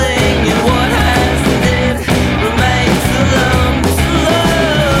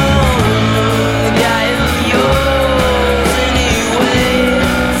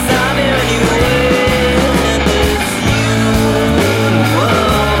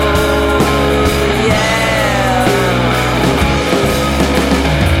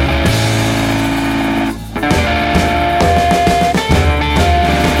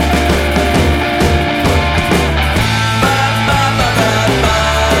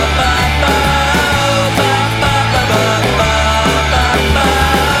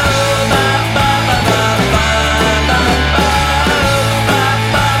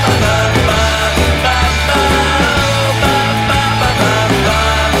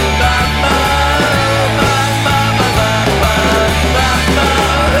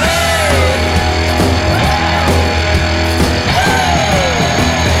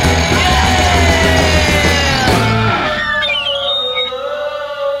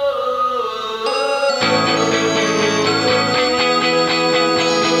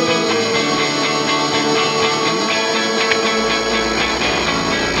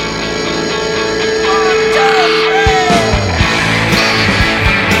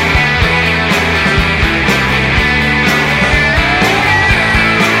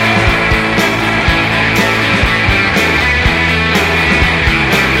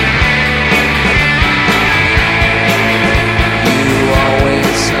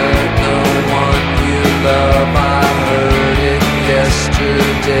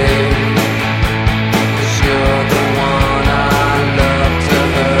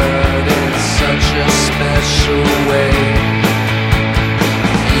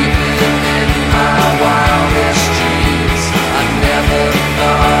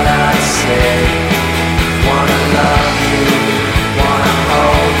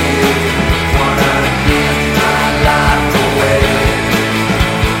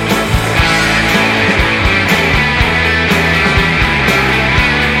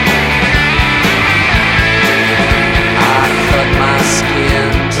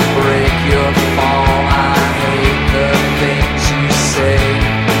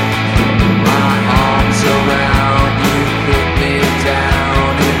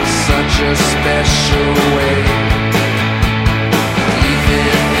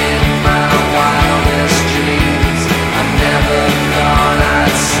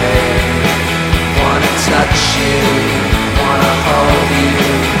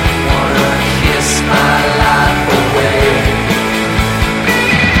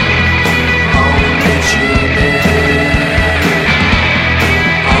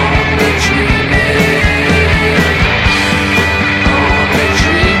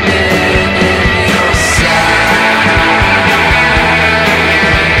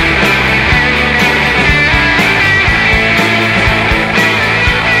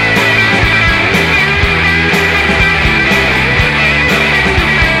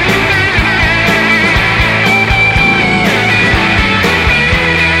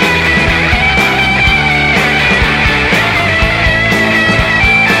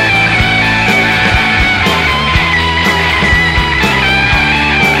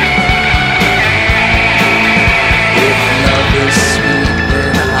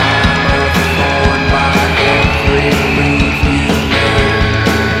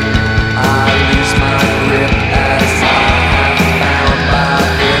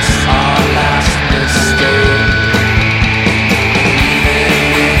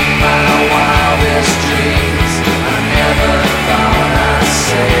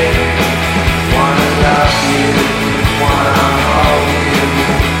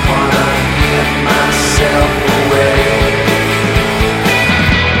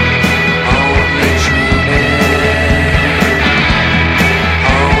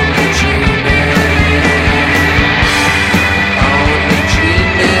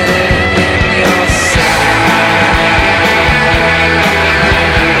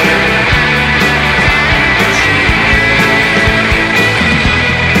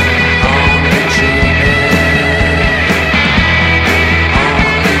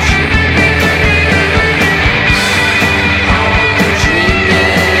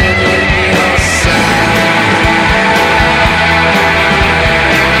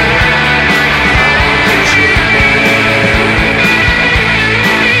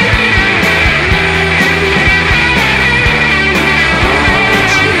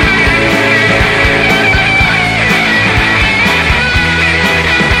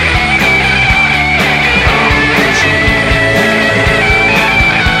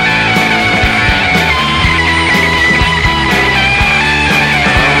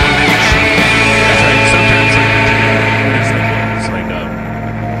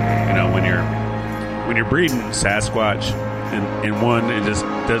 when you're breeding Sasquatch and one it just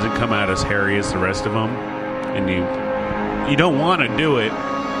doesn't come out as hairy as the rest of them, and you don't want to do it,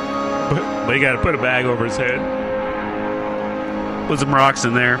 but you got to put a bag over his head. Put some rocks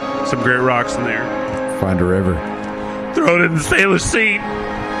in there, some great rocks in there. Find a river. Throw it in the sailor's seat.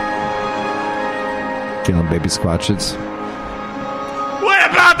 Killing baby squatches. What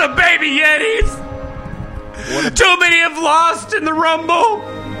about the baby Yetis? Too many have lost in the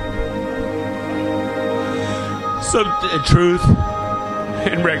rumble. Some truth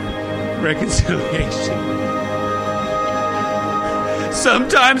and reconciliation.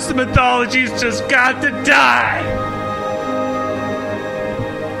 Sometimes the mythology's just got to die.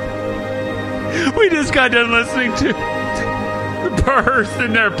 We just got done listening to the Birds,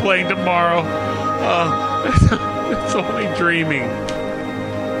 and they're playing tomorrow. It's only dreaming.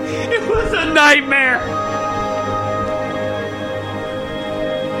 It was a nightmare.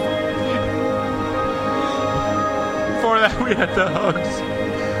 Before that, we had the hugs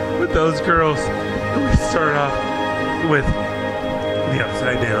with those girls. And we started off with the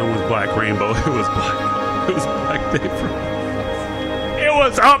Upside Down with Black Rainbow. It was black. It was Black Day for us. It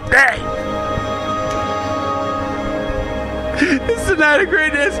was Hump Day. It's the Night of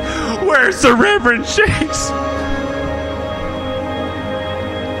Greatness. Where's the Reverend Shakes?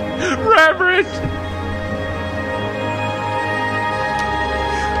 Reverend!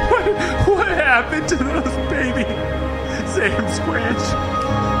 What happened to those baby Sam Scranch?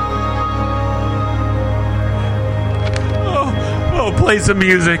 Oh, play some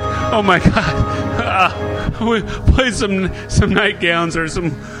music. Oh my God. Play some nightgowns or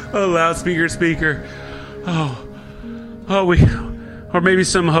some loudspeaker speaker. Or maybe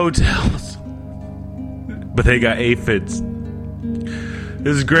some hotels. But they got aphids.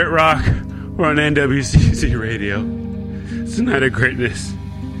 This is Grit Rock. We're on NWCC Radio. It's a night of greatness.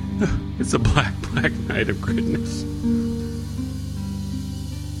 It's a black night of greatness.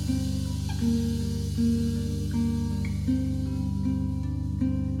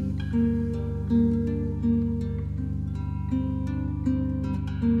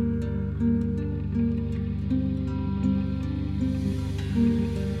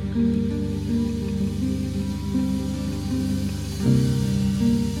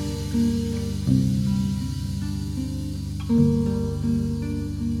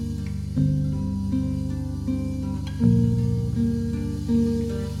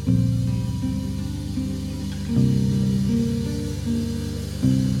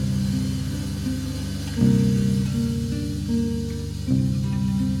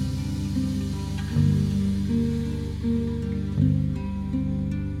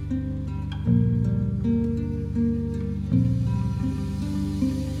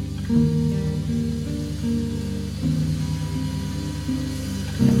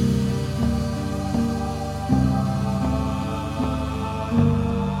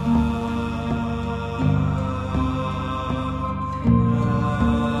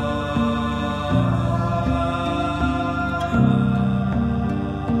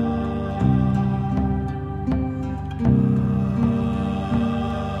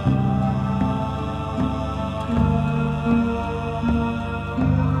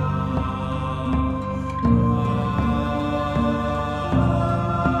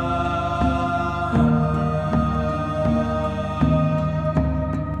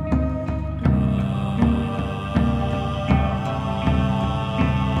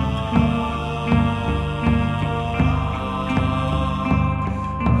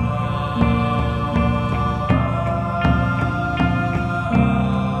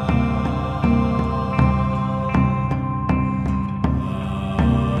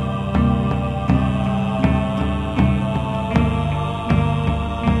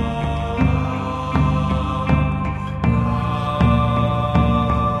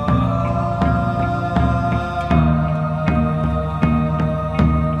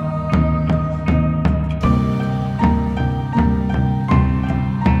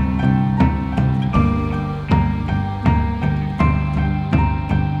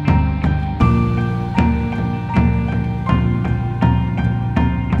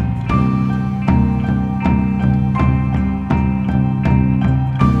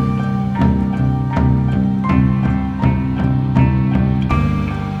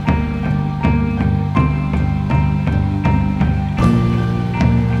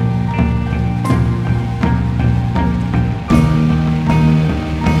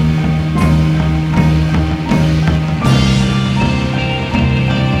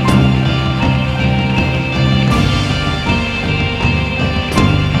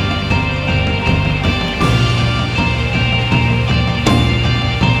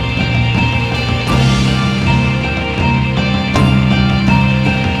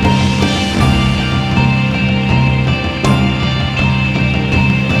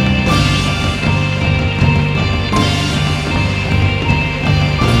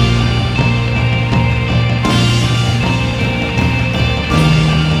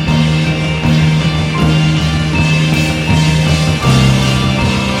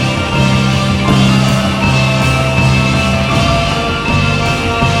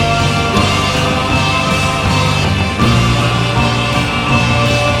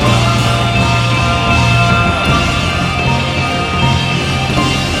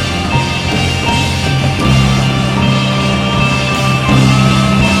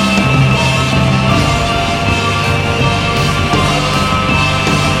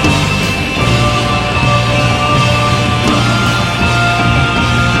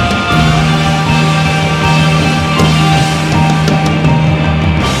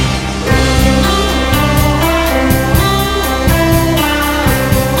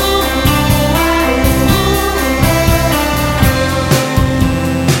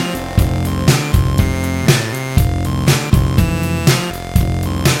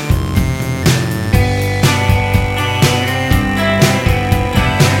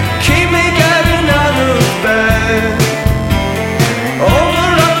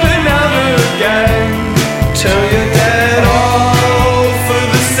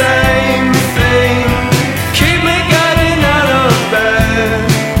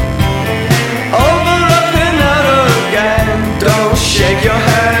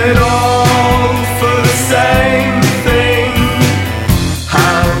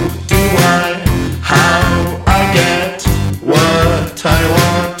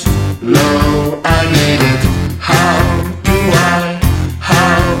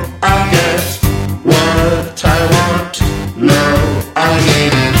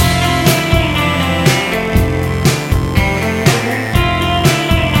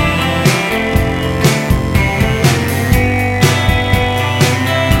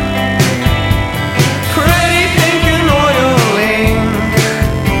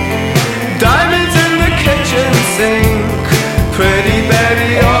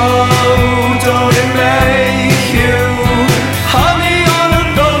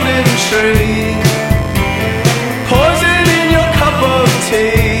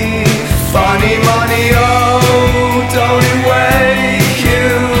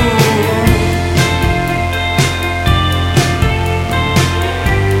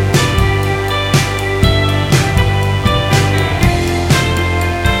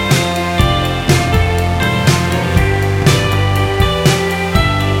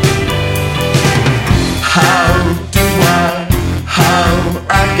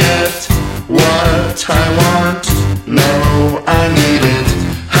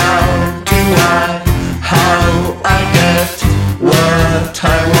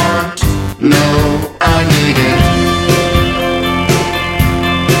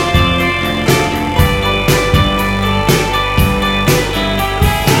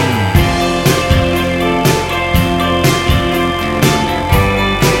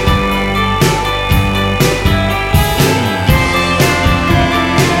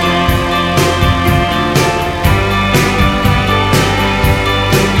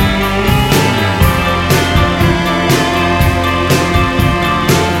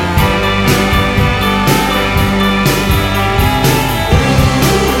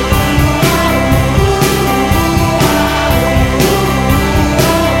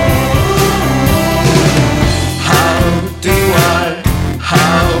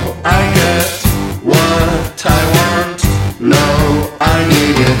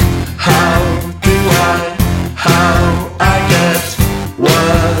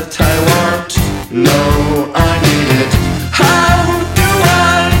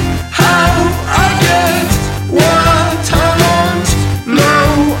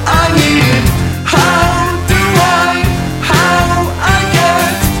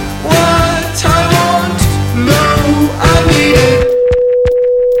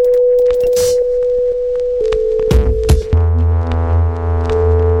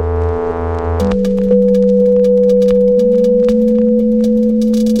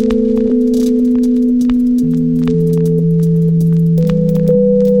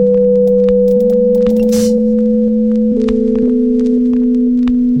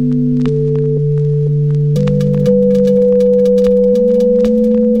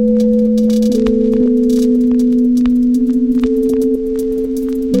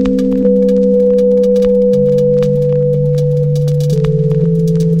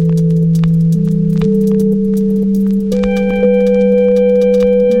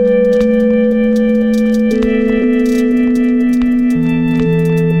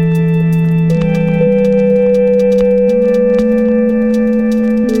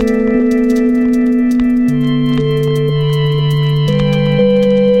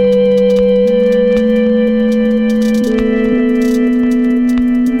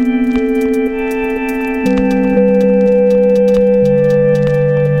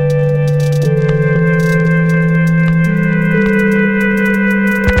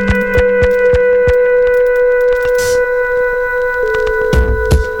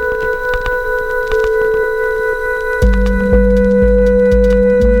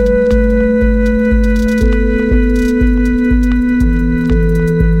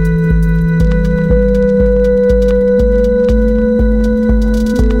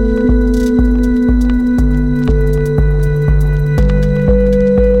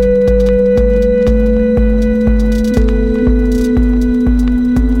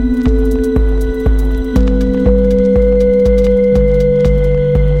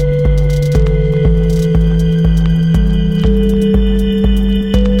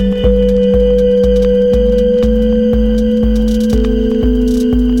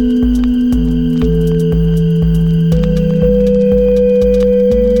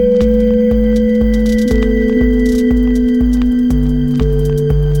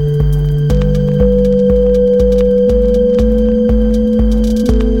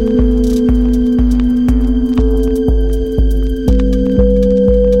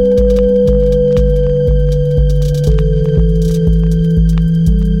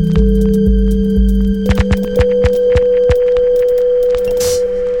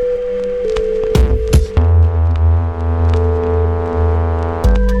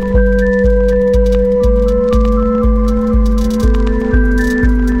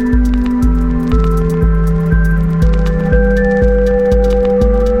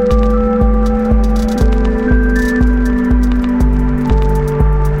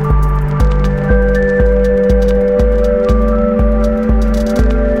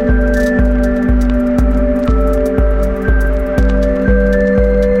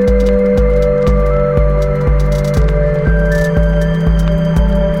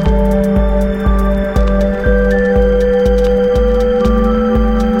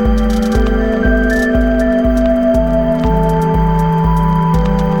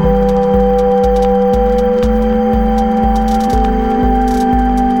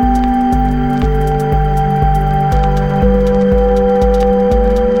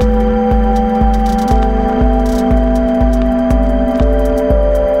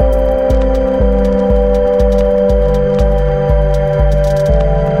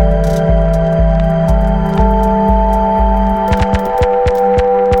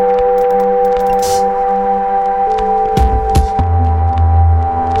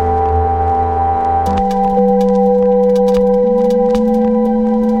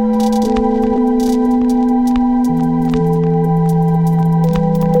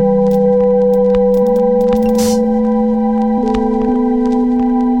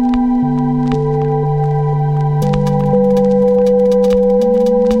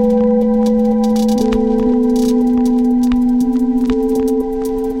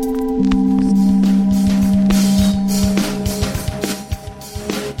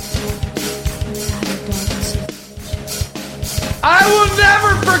 I will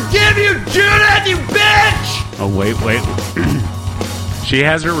never forgive you, Judith, you bitch! Oh, wait. She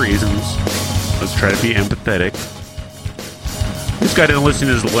has her reasons. Let's try to be empathetic. This guy didn't listen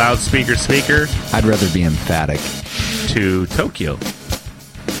to his loudspeaker speaker I'd rather be emphatic. to Tokyo.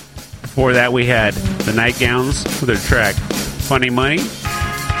 Before that, we had the Nightgowns with their track Funny Money.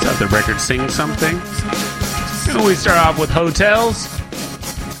 It's out the record Sing Something. And we start off with Hotels.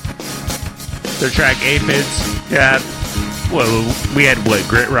 Their track Aphids. Yeah. Well, we had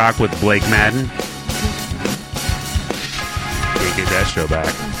Grit Rock with Blake Madden. Can't get that show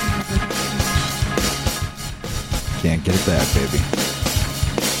back. Can't get it back, baby.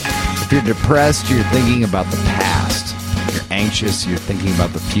 If you're depressed, you're thinking about the past. If you're anxious, you're thinking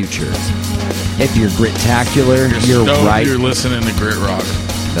about the future. If you're grit-tacular, you're stoked right. You're listening to Grit Rock.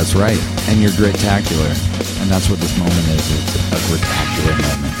 That's right. And you're grit-tacular. And that's what this moment is. It's a grit-tacular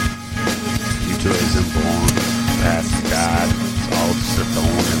moment. Utilities and born, past God, it's all just a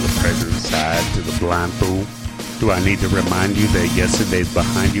thorn in the present side to the blind fool. Do I need to remind you that yesterday's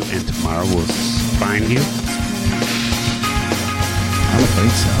behind you and tomorrow will find you? I don't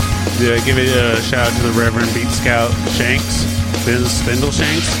think so. Did I give it a shout out to the Reverend Beat Scout Shanks? Spindle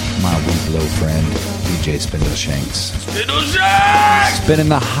Shanks? My weak low friend, DJ Spindle Shanks. Spindle Shanks! Spinning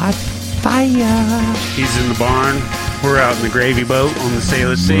the hot fire. He's in the barn. We're out in the gravy boat on the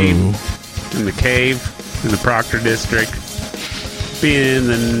Sailor Sea. In the cave, in the Proctor District. Being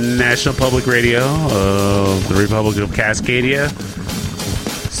the National Public Radio of the Republic of Cascadia.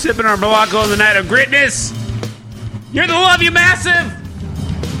 Sipping our Blanco on the night of gritness. You're the Love You Massive!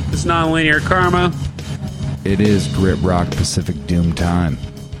 It's non-linear karma. It is Grit Rock Pacific Doom time.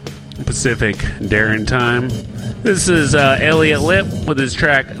 Pacific Darren time. This is Elliot Lip with his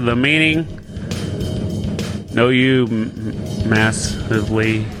track The Meaning. Know you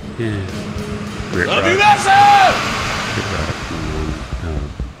massively. Yeah. Grit Love Rock. you, massive! Grit Rock.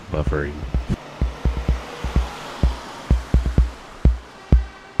 Buffering.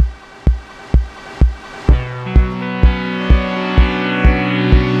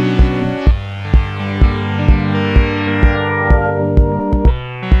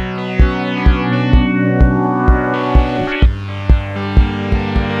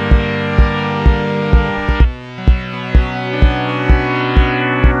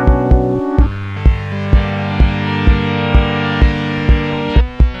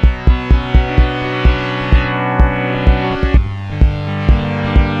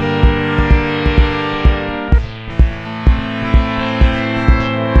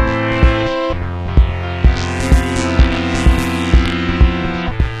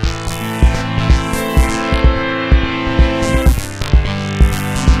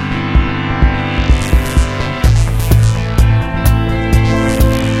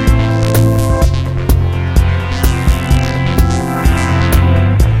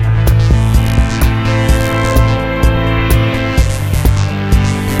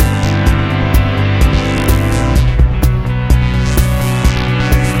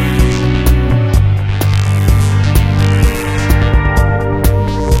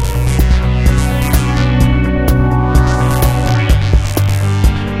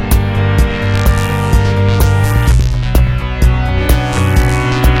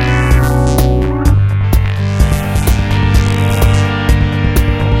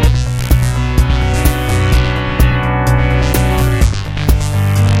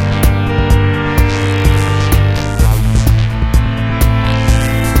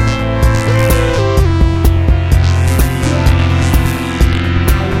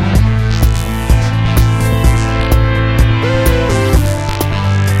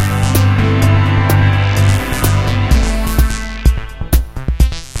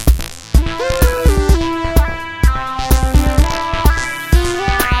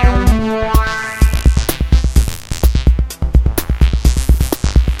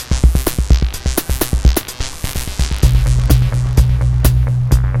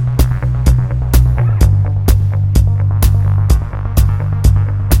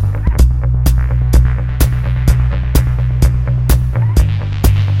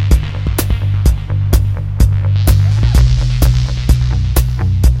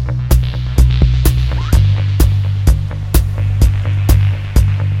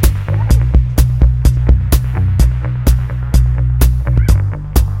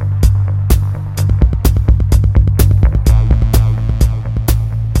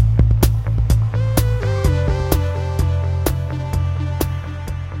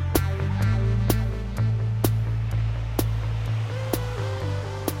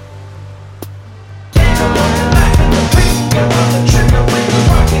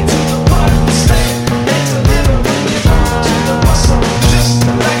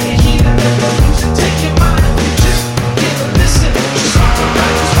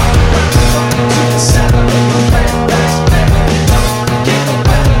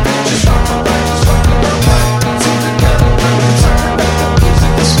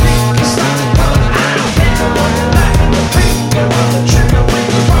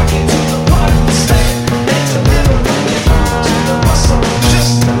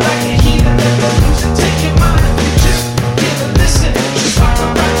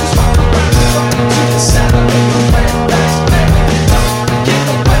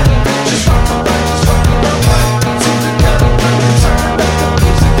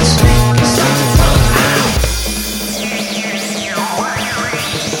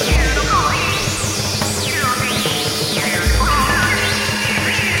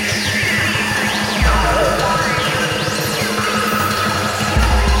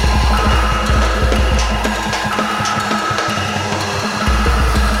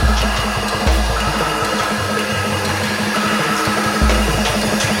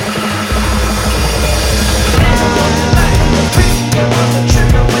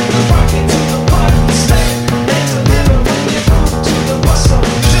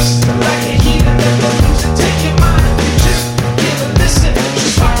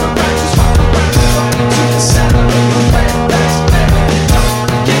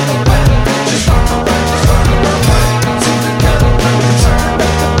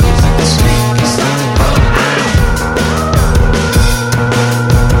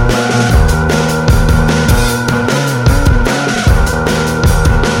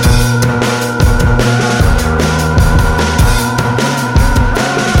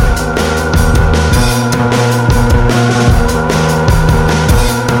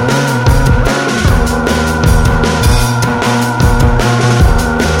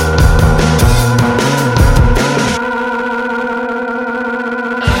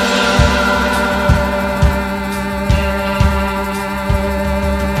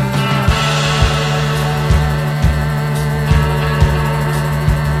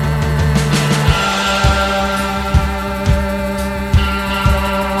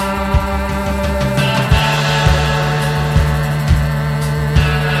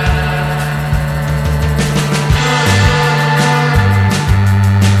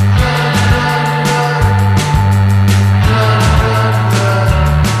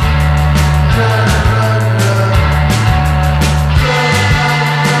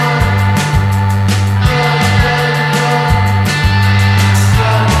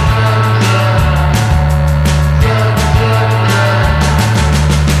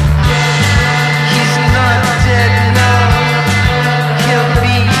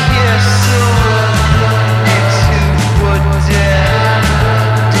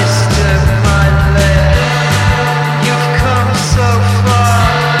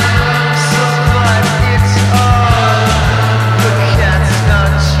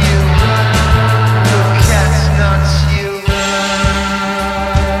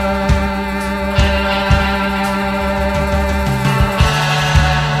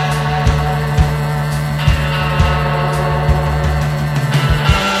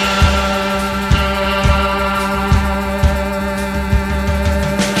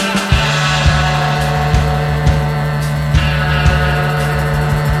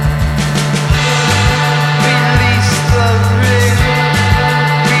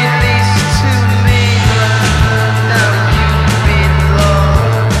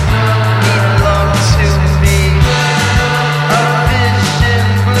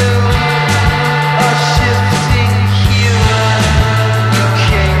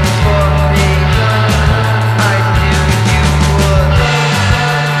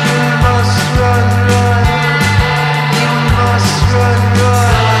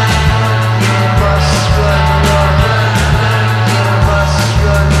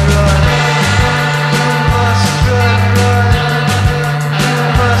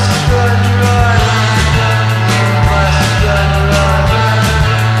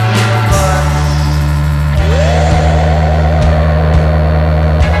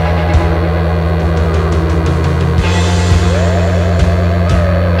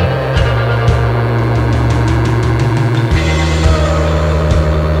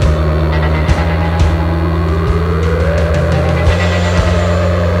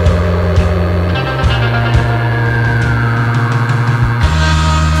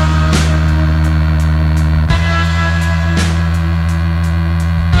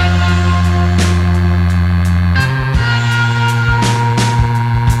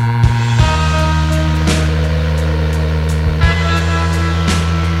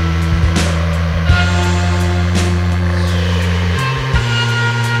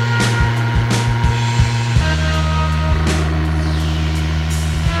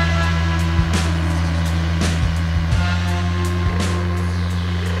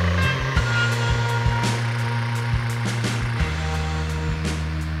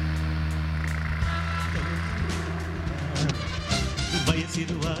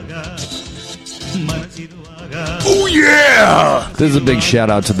 This is a big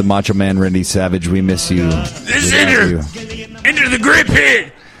shout out to the Macho Man Randy Savage. We miss you. This enter the grip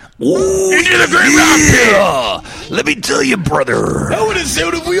pit. Into the great rock pit. Let me tell you, brother. How would it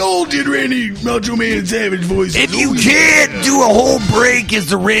sound if we all did Randy Macho Man Savage voices? If you can't do a whole break as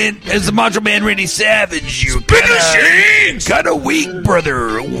the Macho Man Randy Savage, you're kind of weak,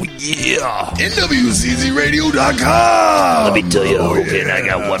 brother. Oh, yeah. NWCZRadio.com. Let me tell you, Hogan, I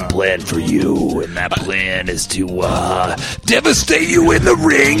got one plan for you, and that plan is to devastate you in the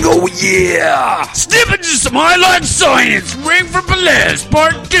ring. Oh, yeah. Step into some highlight science. Ring for Pelez,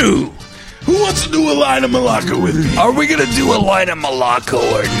 Part 2. Who wants to do a line of Malacca with me? Are we going to do a line of Malacca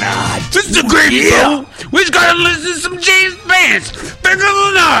or not? This is a great show. We just got to listen to some James Vance. Finger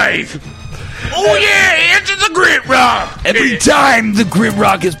the knife. Oh, yeah, enter the grit rock. Every time the grit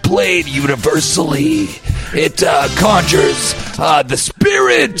rock is played universally, it conjures the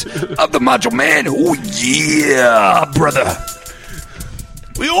spirit of the Macho Man. Oh, yeah, brother.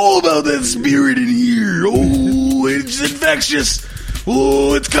 We all about that spirit in here. Oh, it's infectious.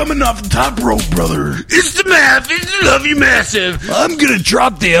 Oh, it's coming off the top rope, brother. It's the math. It's the Love You Massive. I'm going to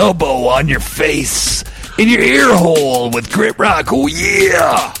drop the elbow on your face, in your ear hole with grit rock. Oh,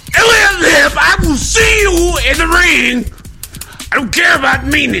 yeah. Elliot Lip, I will see you in the ring. I don't care about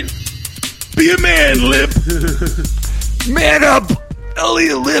meaning. Be a man, Lip. Man up,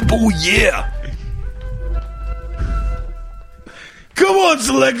 Elliot Lip. Oh, yeah. Come on,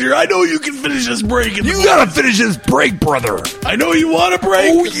 Selector. I know you can finish this break. You gotta finish this break, brother. I know you want to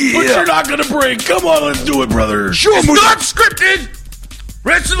break. Oh, yeah. But you're not gonna break. Come on, let's do it, brother. Sure, it's not scripted.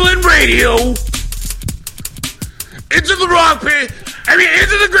 Wrestling radio. Into the rock pit.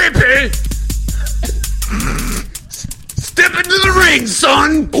 Into the great pit. Step into the ring,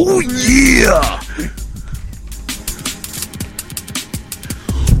 son. Oh, yeah.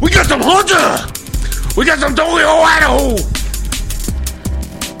 We got some Hunter. We got some Tokyo, Idaho.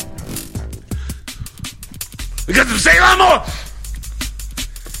 We got some Sailor Moore.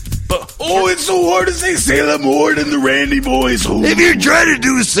 Oh, it's so hard to say Sailor Moore in the Randy voice. Oh. If you're trying to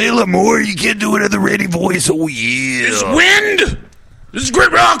do Sailor Moore, you can't do it in the Randy voice. Oh, yeah. It's Wind. This is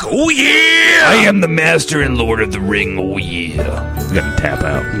Great Rock. Oh, yeah. I am the master and lord of the ring. Oh, yeah. I gotta tap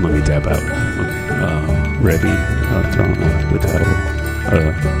out. Let me tap out. Ready? Throwing the title.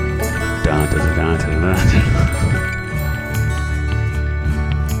 Dun.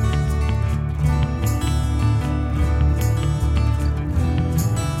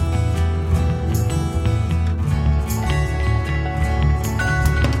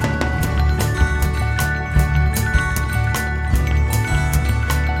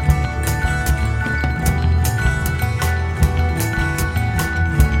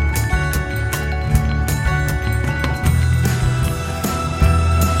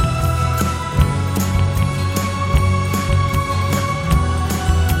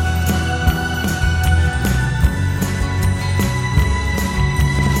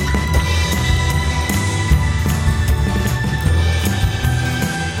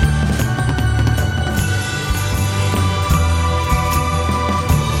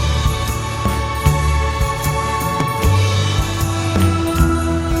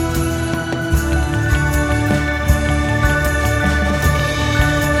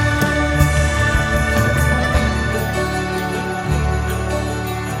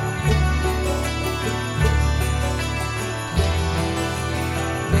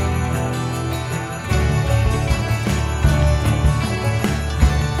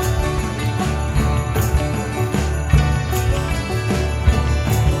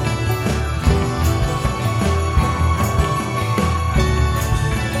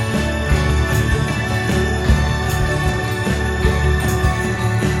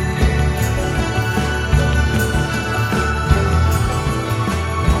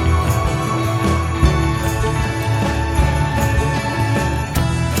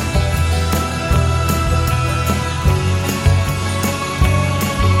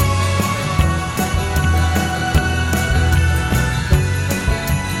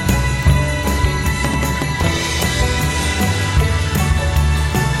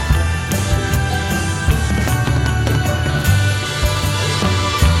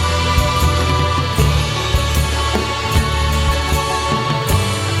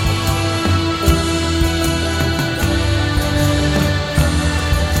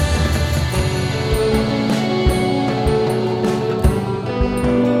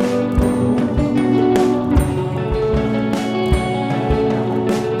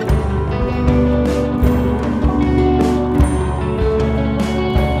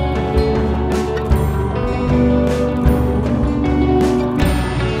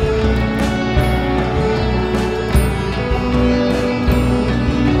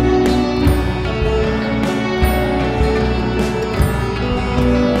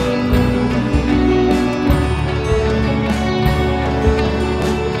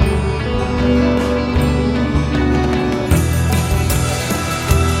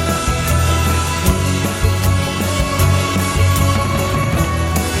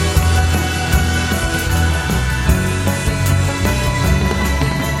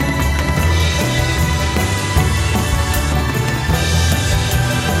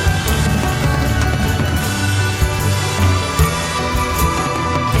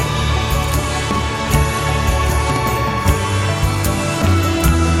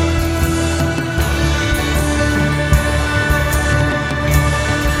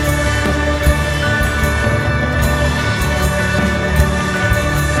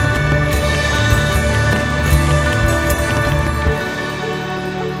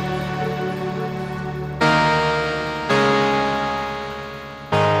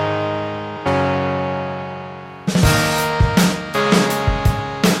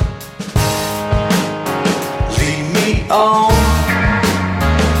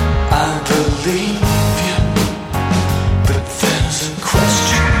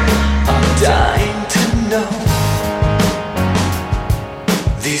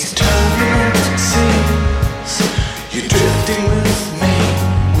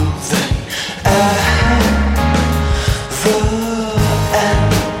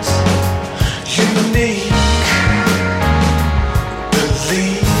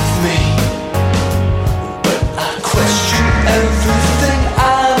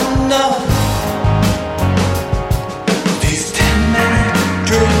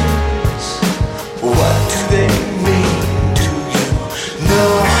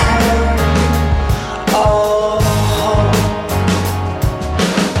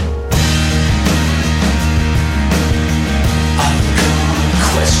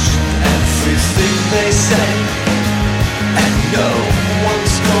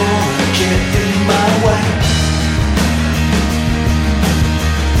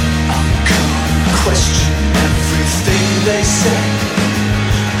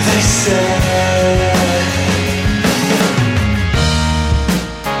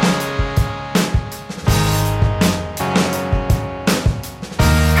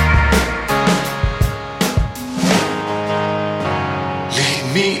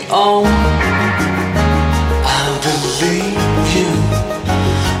 me on. I believe you.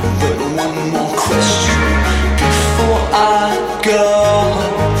 But one more question before I go.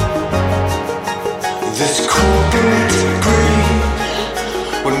 This corporate greed,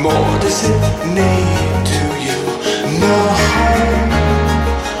 what more does it need? Do you know?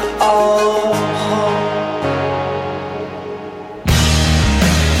 Oh,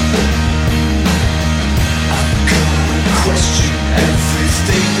 I'm gonna question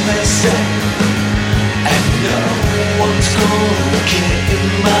everything they say, and no one's gonna get in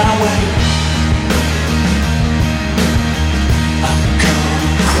my way. I'm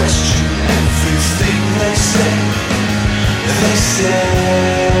gonna question everything they say. They say,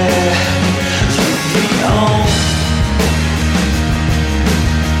 leave me on.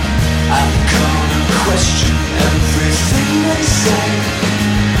 I'm gonna question everything they say,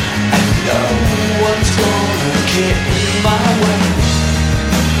 and no one's gonna get in my way.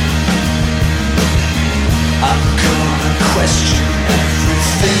 I'm gonna question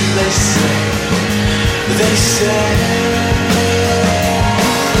everything they say. They say.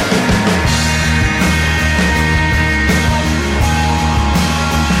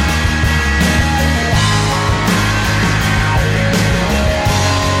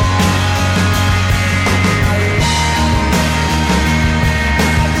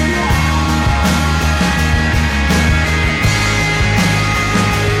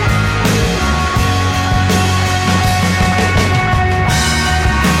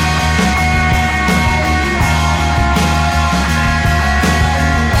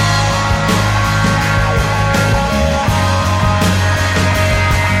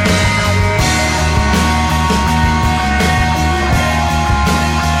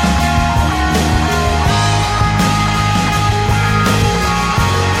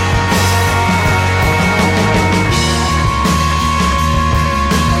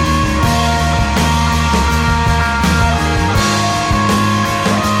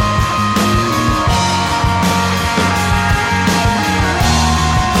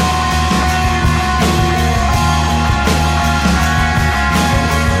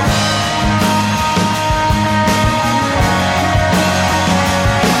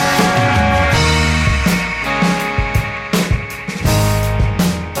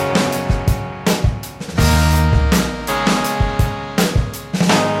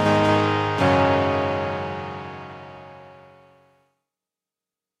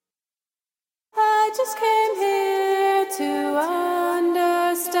 I just came here to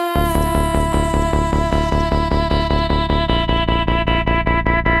understand.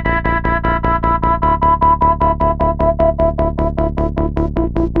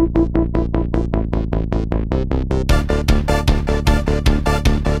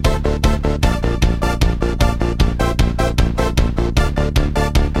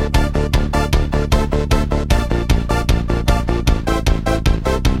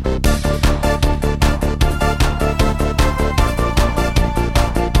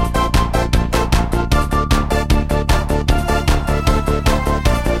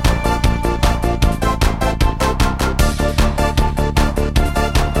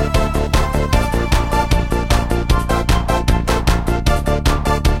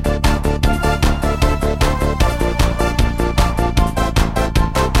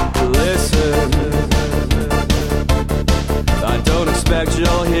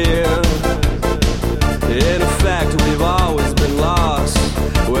 You'll hear. In effect, we've always been lost.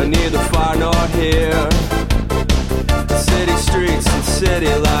 We're neither far nor here. City streets and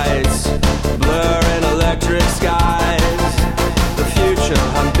city lights, blurring electric skies. The future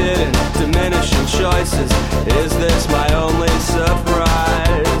unbidden, diminishing choices. Is this my only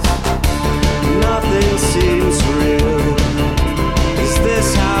surprise? Nothing seems real. Is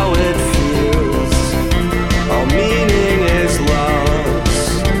this how it feels? All meaning is lost.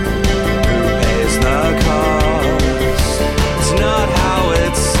 It's not how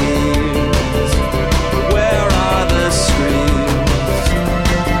it seems. Where are the screams?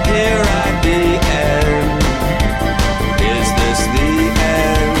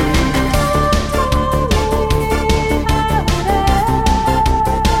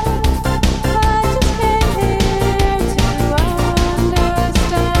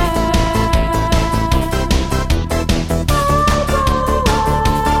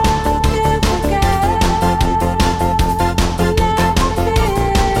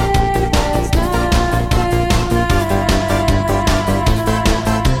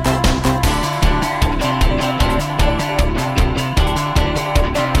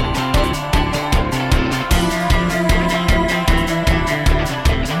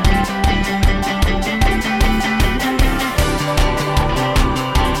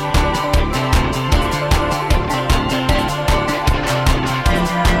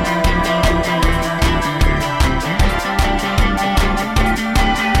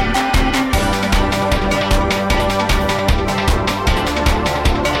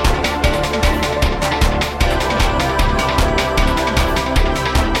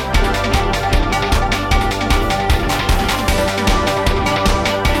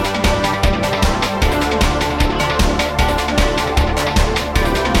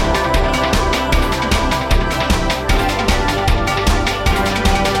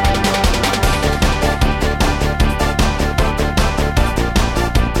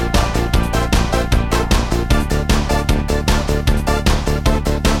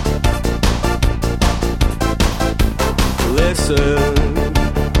 listen.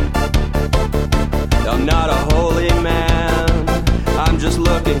 I'm not a holy man. I'm just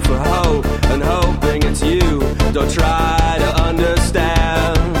looking for hope and hoping it's you. Don't try to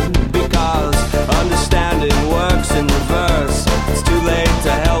understand, because understanding works in reverse. It's too late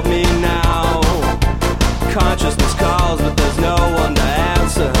to help me now. Consciousness calls, but there's no one to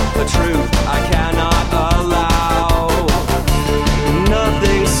answer. The truth I cannot allow.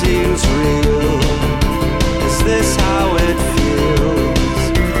 Nothing seems real. Is this how it feels?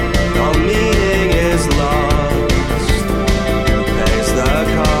 All meaning is lost. Who pays the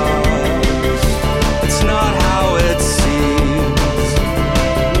cost? It's not how it seems.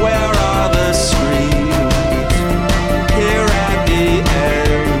 Where are the screams? Here at the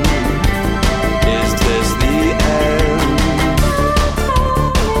end. Is this the end?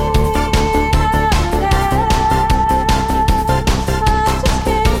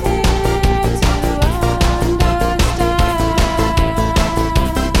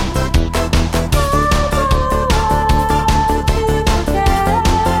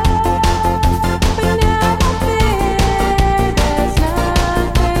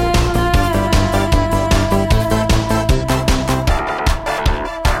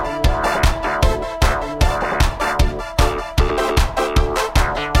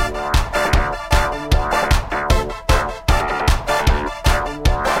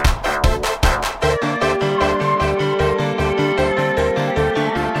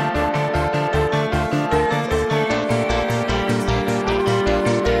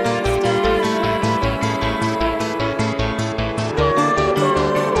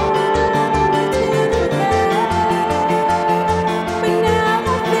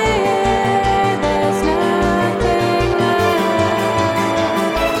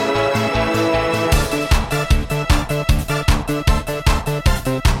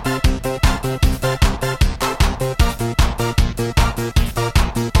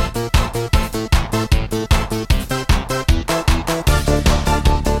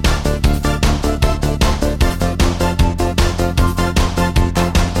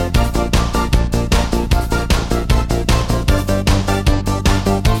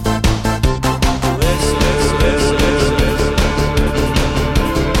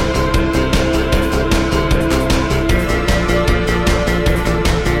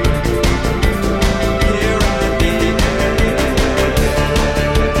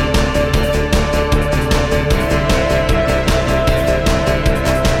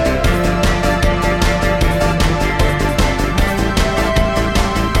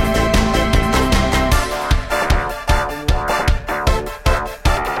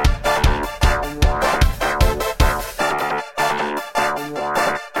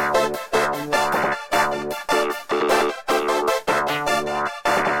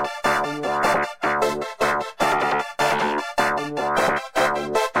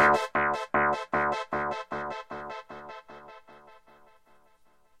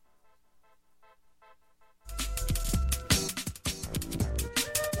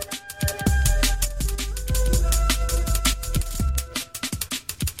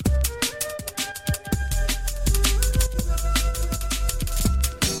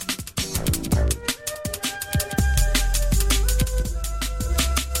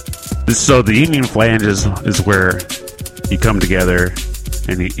 So the union flange is where you come together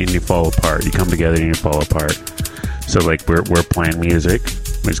and you fall apart. You come together and you fall apart. So like we're playing music.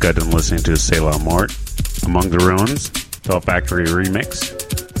 We just got done listening to Selah Mort, Among the Ruins, Thought Factory remix,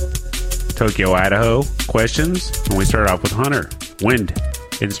 Tokyo, Idaho, Questions, and we started off with Hunter, Wind,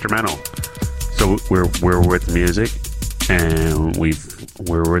 instrumental. So we're with the music, and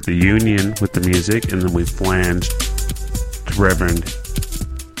we're with the union with the music, and then we flanged to Reverend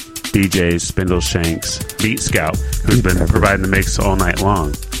DJ Spindleshanks, Beat Scout, who's been providing the mix all night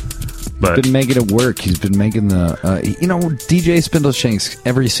long. But he's been making it work. He's been making the, DJ Spindleshanks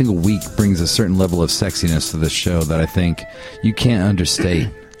every single week brings a certain level of sexiness to this show that I think you can't understate.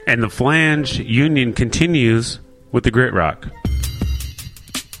 And the flange union continues with the grit rock.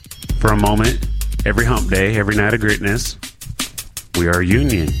 For a moment, every hump day, every night of gritness, we are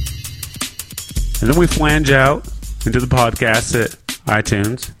union. And then we flange out into the podcast at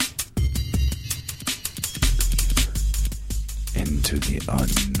iTunes. Into the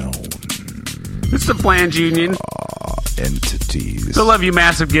unknown. It's the Flange Union. Entities. The Love You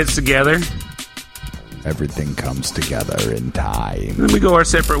Massive gets together. Everything comes together in time. And then we go our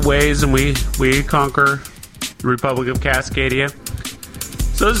separate ways and we conquer the Republic of Cascadia.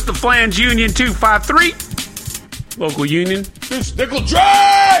 So this is the Flange Union 253. Local union. Deuce Nickel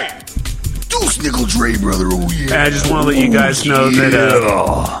Dre! Deuce Nickel Dre, brother. Oh, yeah. And I just want to let you guys know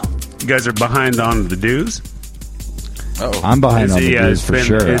that you guys are behind on the dues. I'm behind on the dues for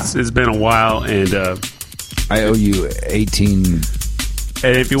sure. It's been a while, and I owe you 18.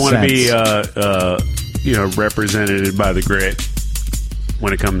 And if you want to be, represented by the Grit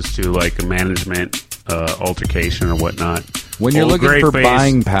when it comes to like a management altercation or whatnot, when you're looking for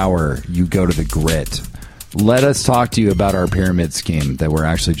buying power, you go to the Grit. Let us talk to you about our pyramid scheme that we're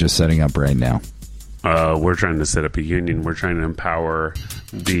actually just setting up right now. We're trying to set up a union. We're trying to empower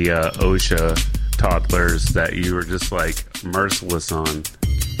the OSHA toddlers that you were just like merciless on,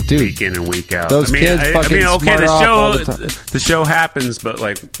 dude, week in and week out. Those kids fucking smart off all the time. The show happens, but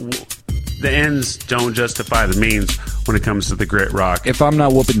like the ends don't justify the means when it comes to the Grit Rock. If I'm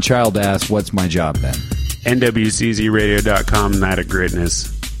not whooping child ass, what's my job then? NWCZRadio.com, Night of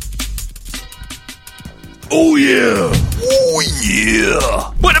Gritness. Oh yeah! Oh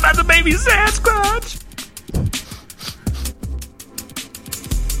yeah! What about the baby Sasquatch?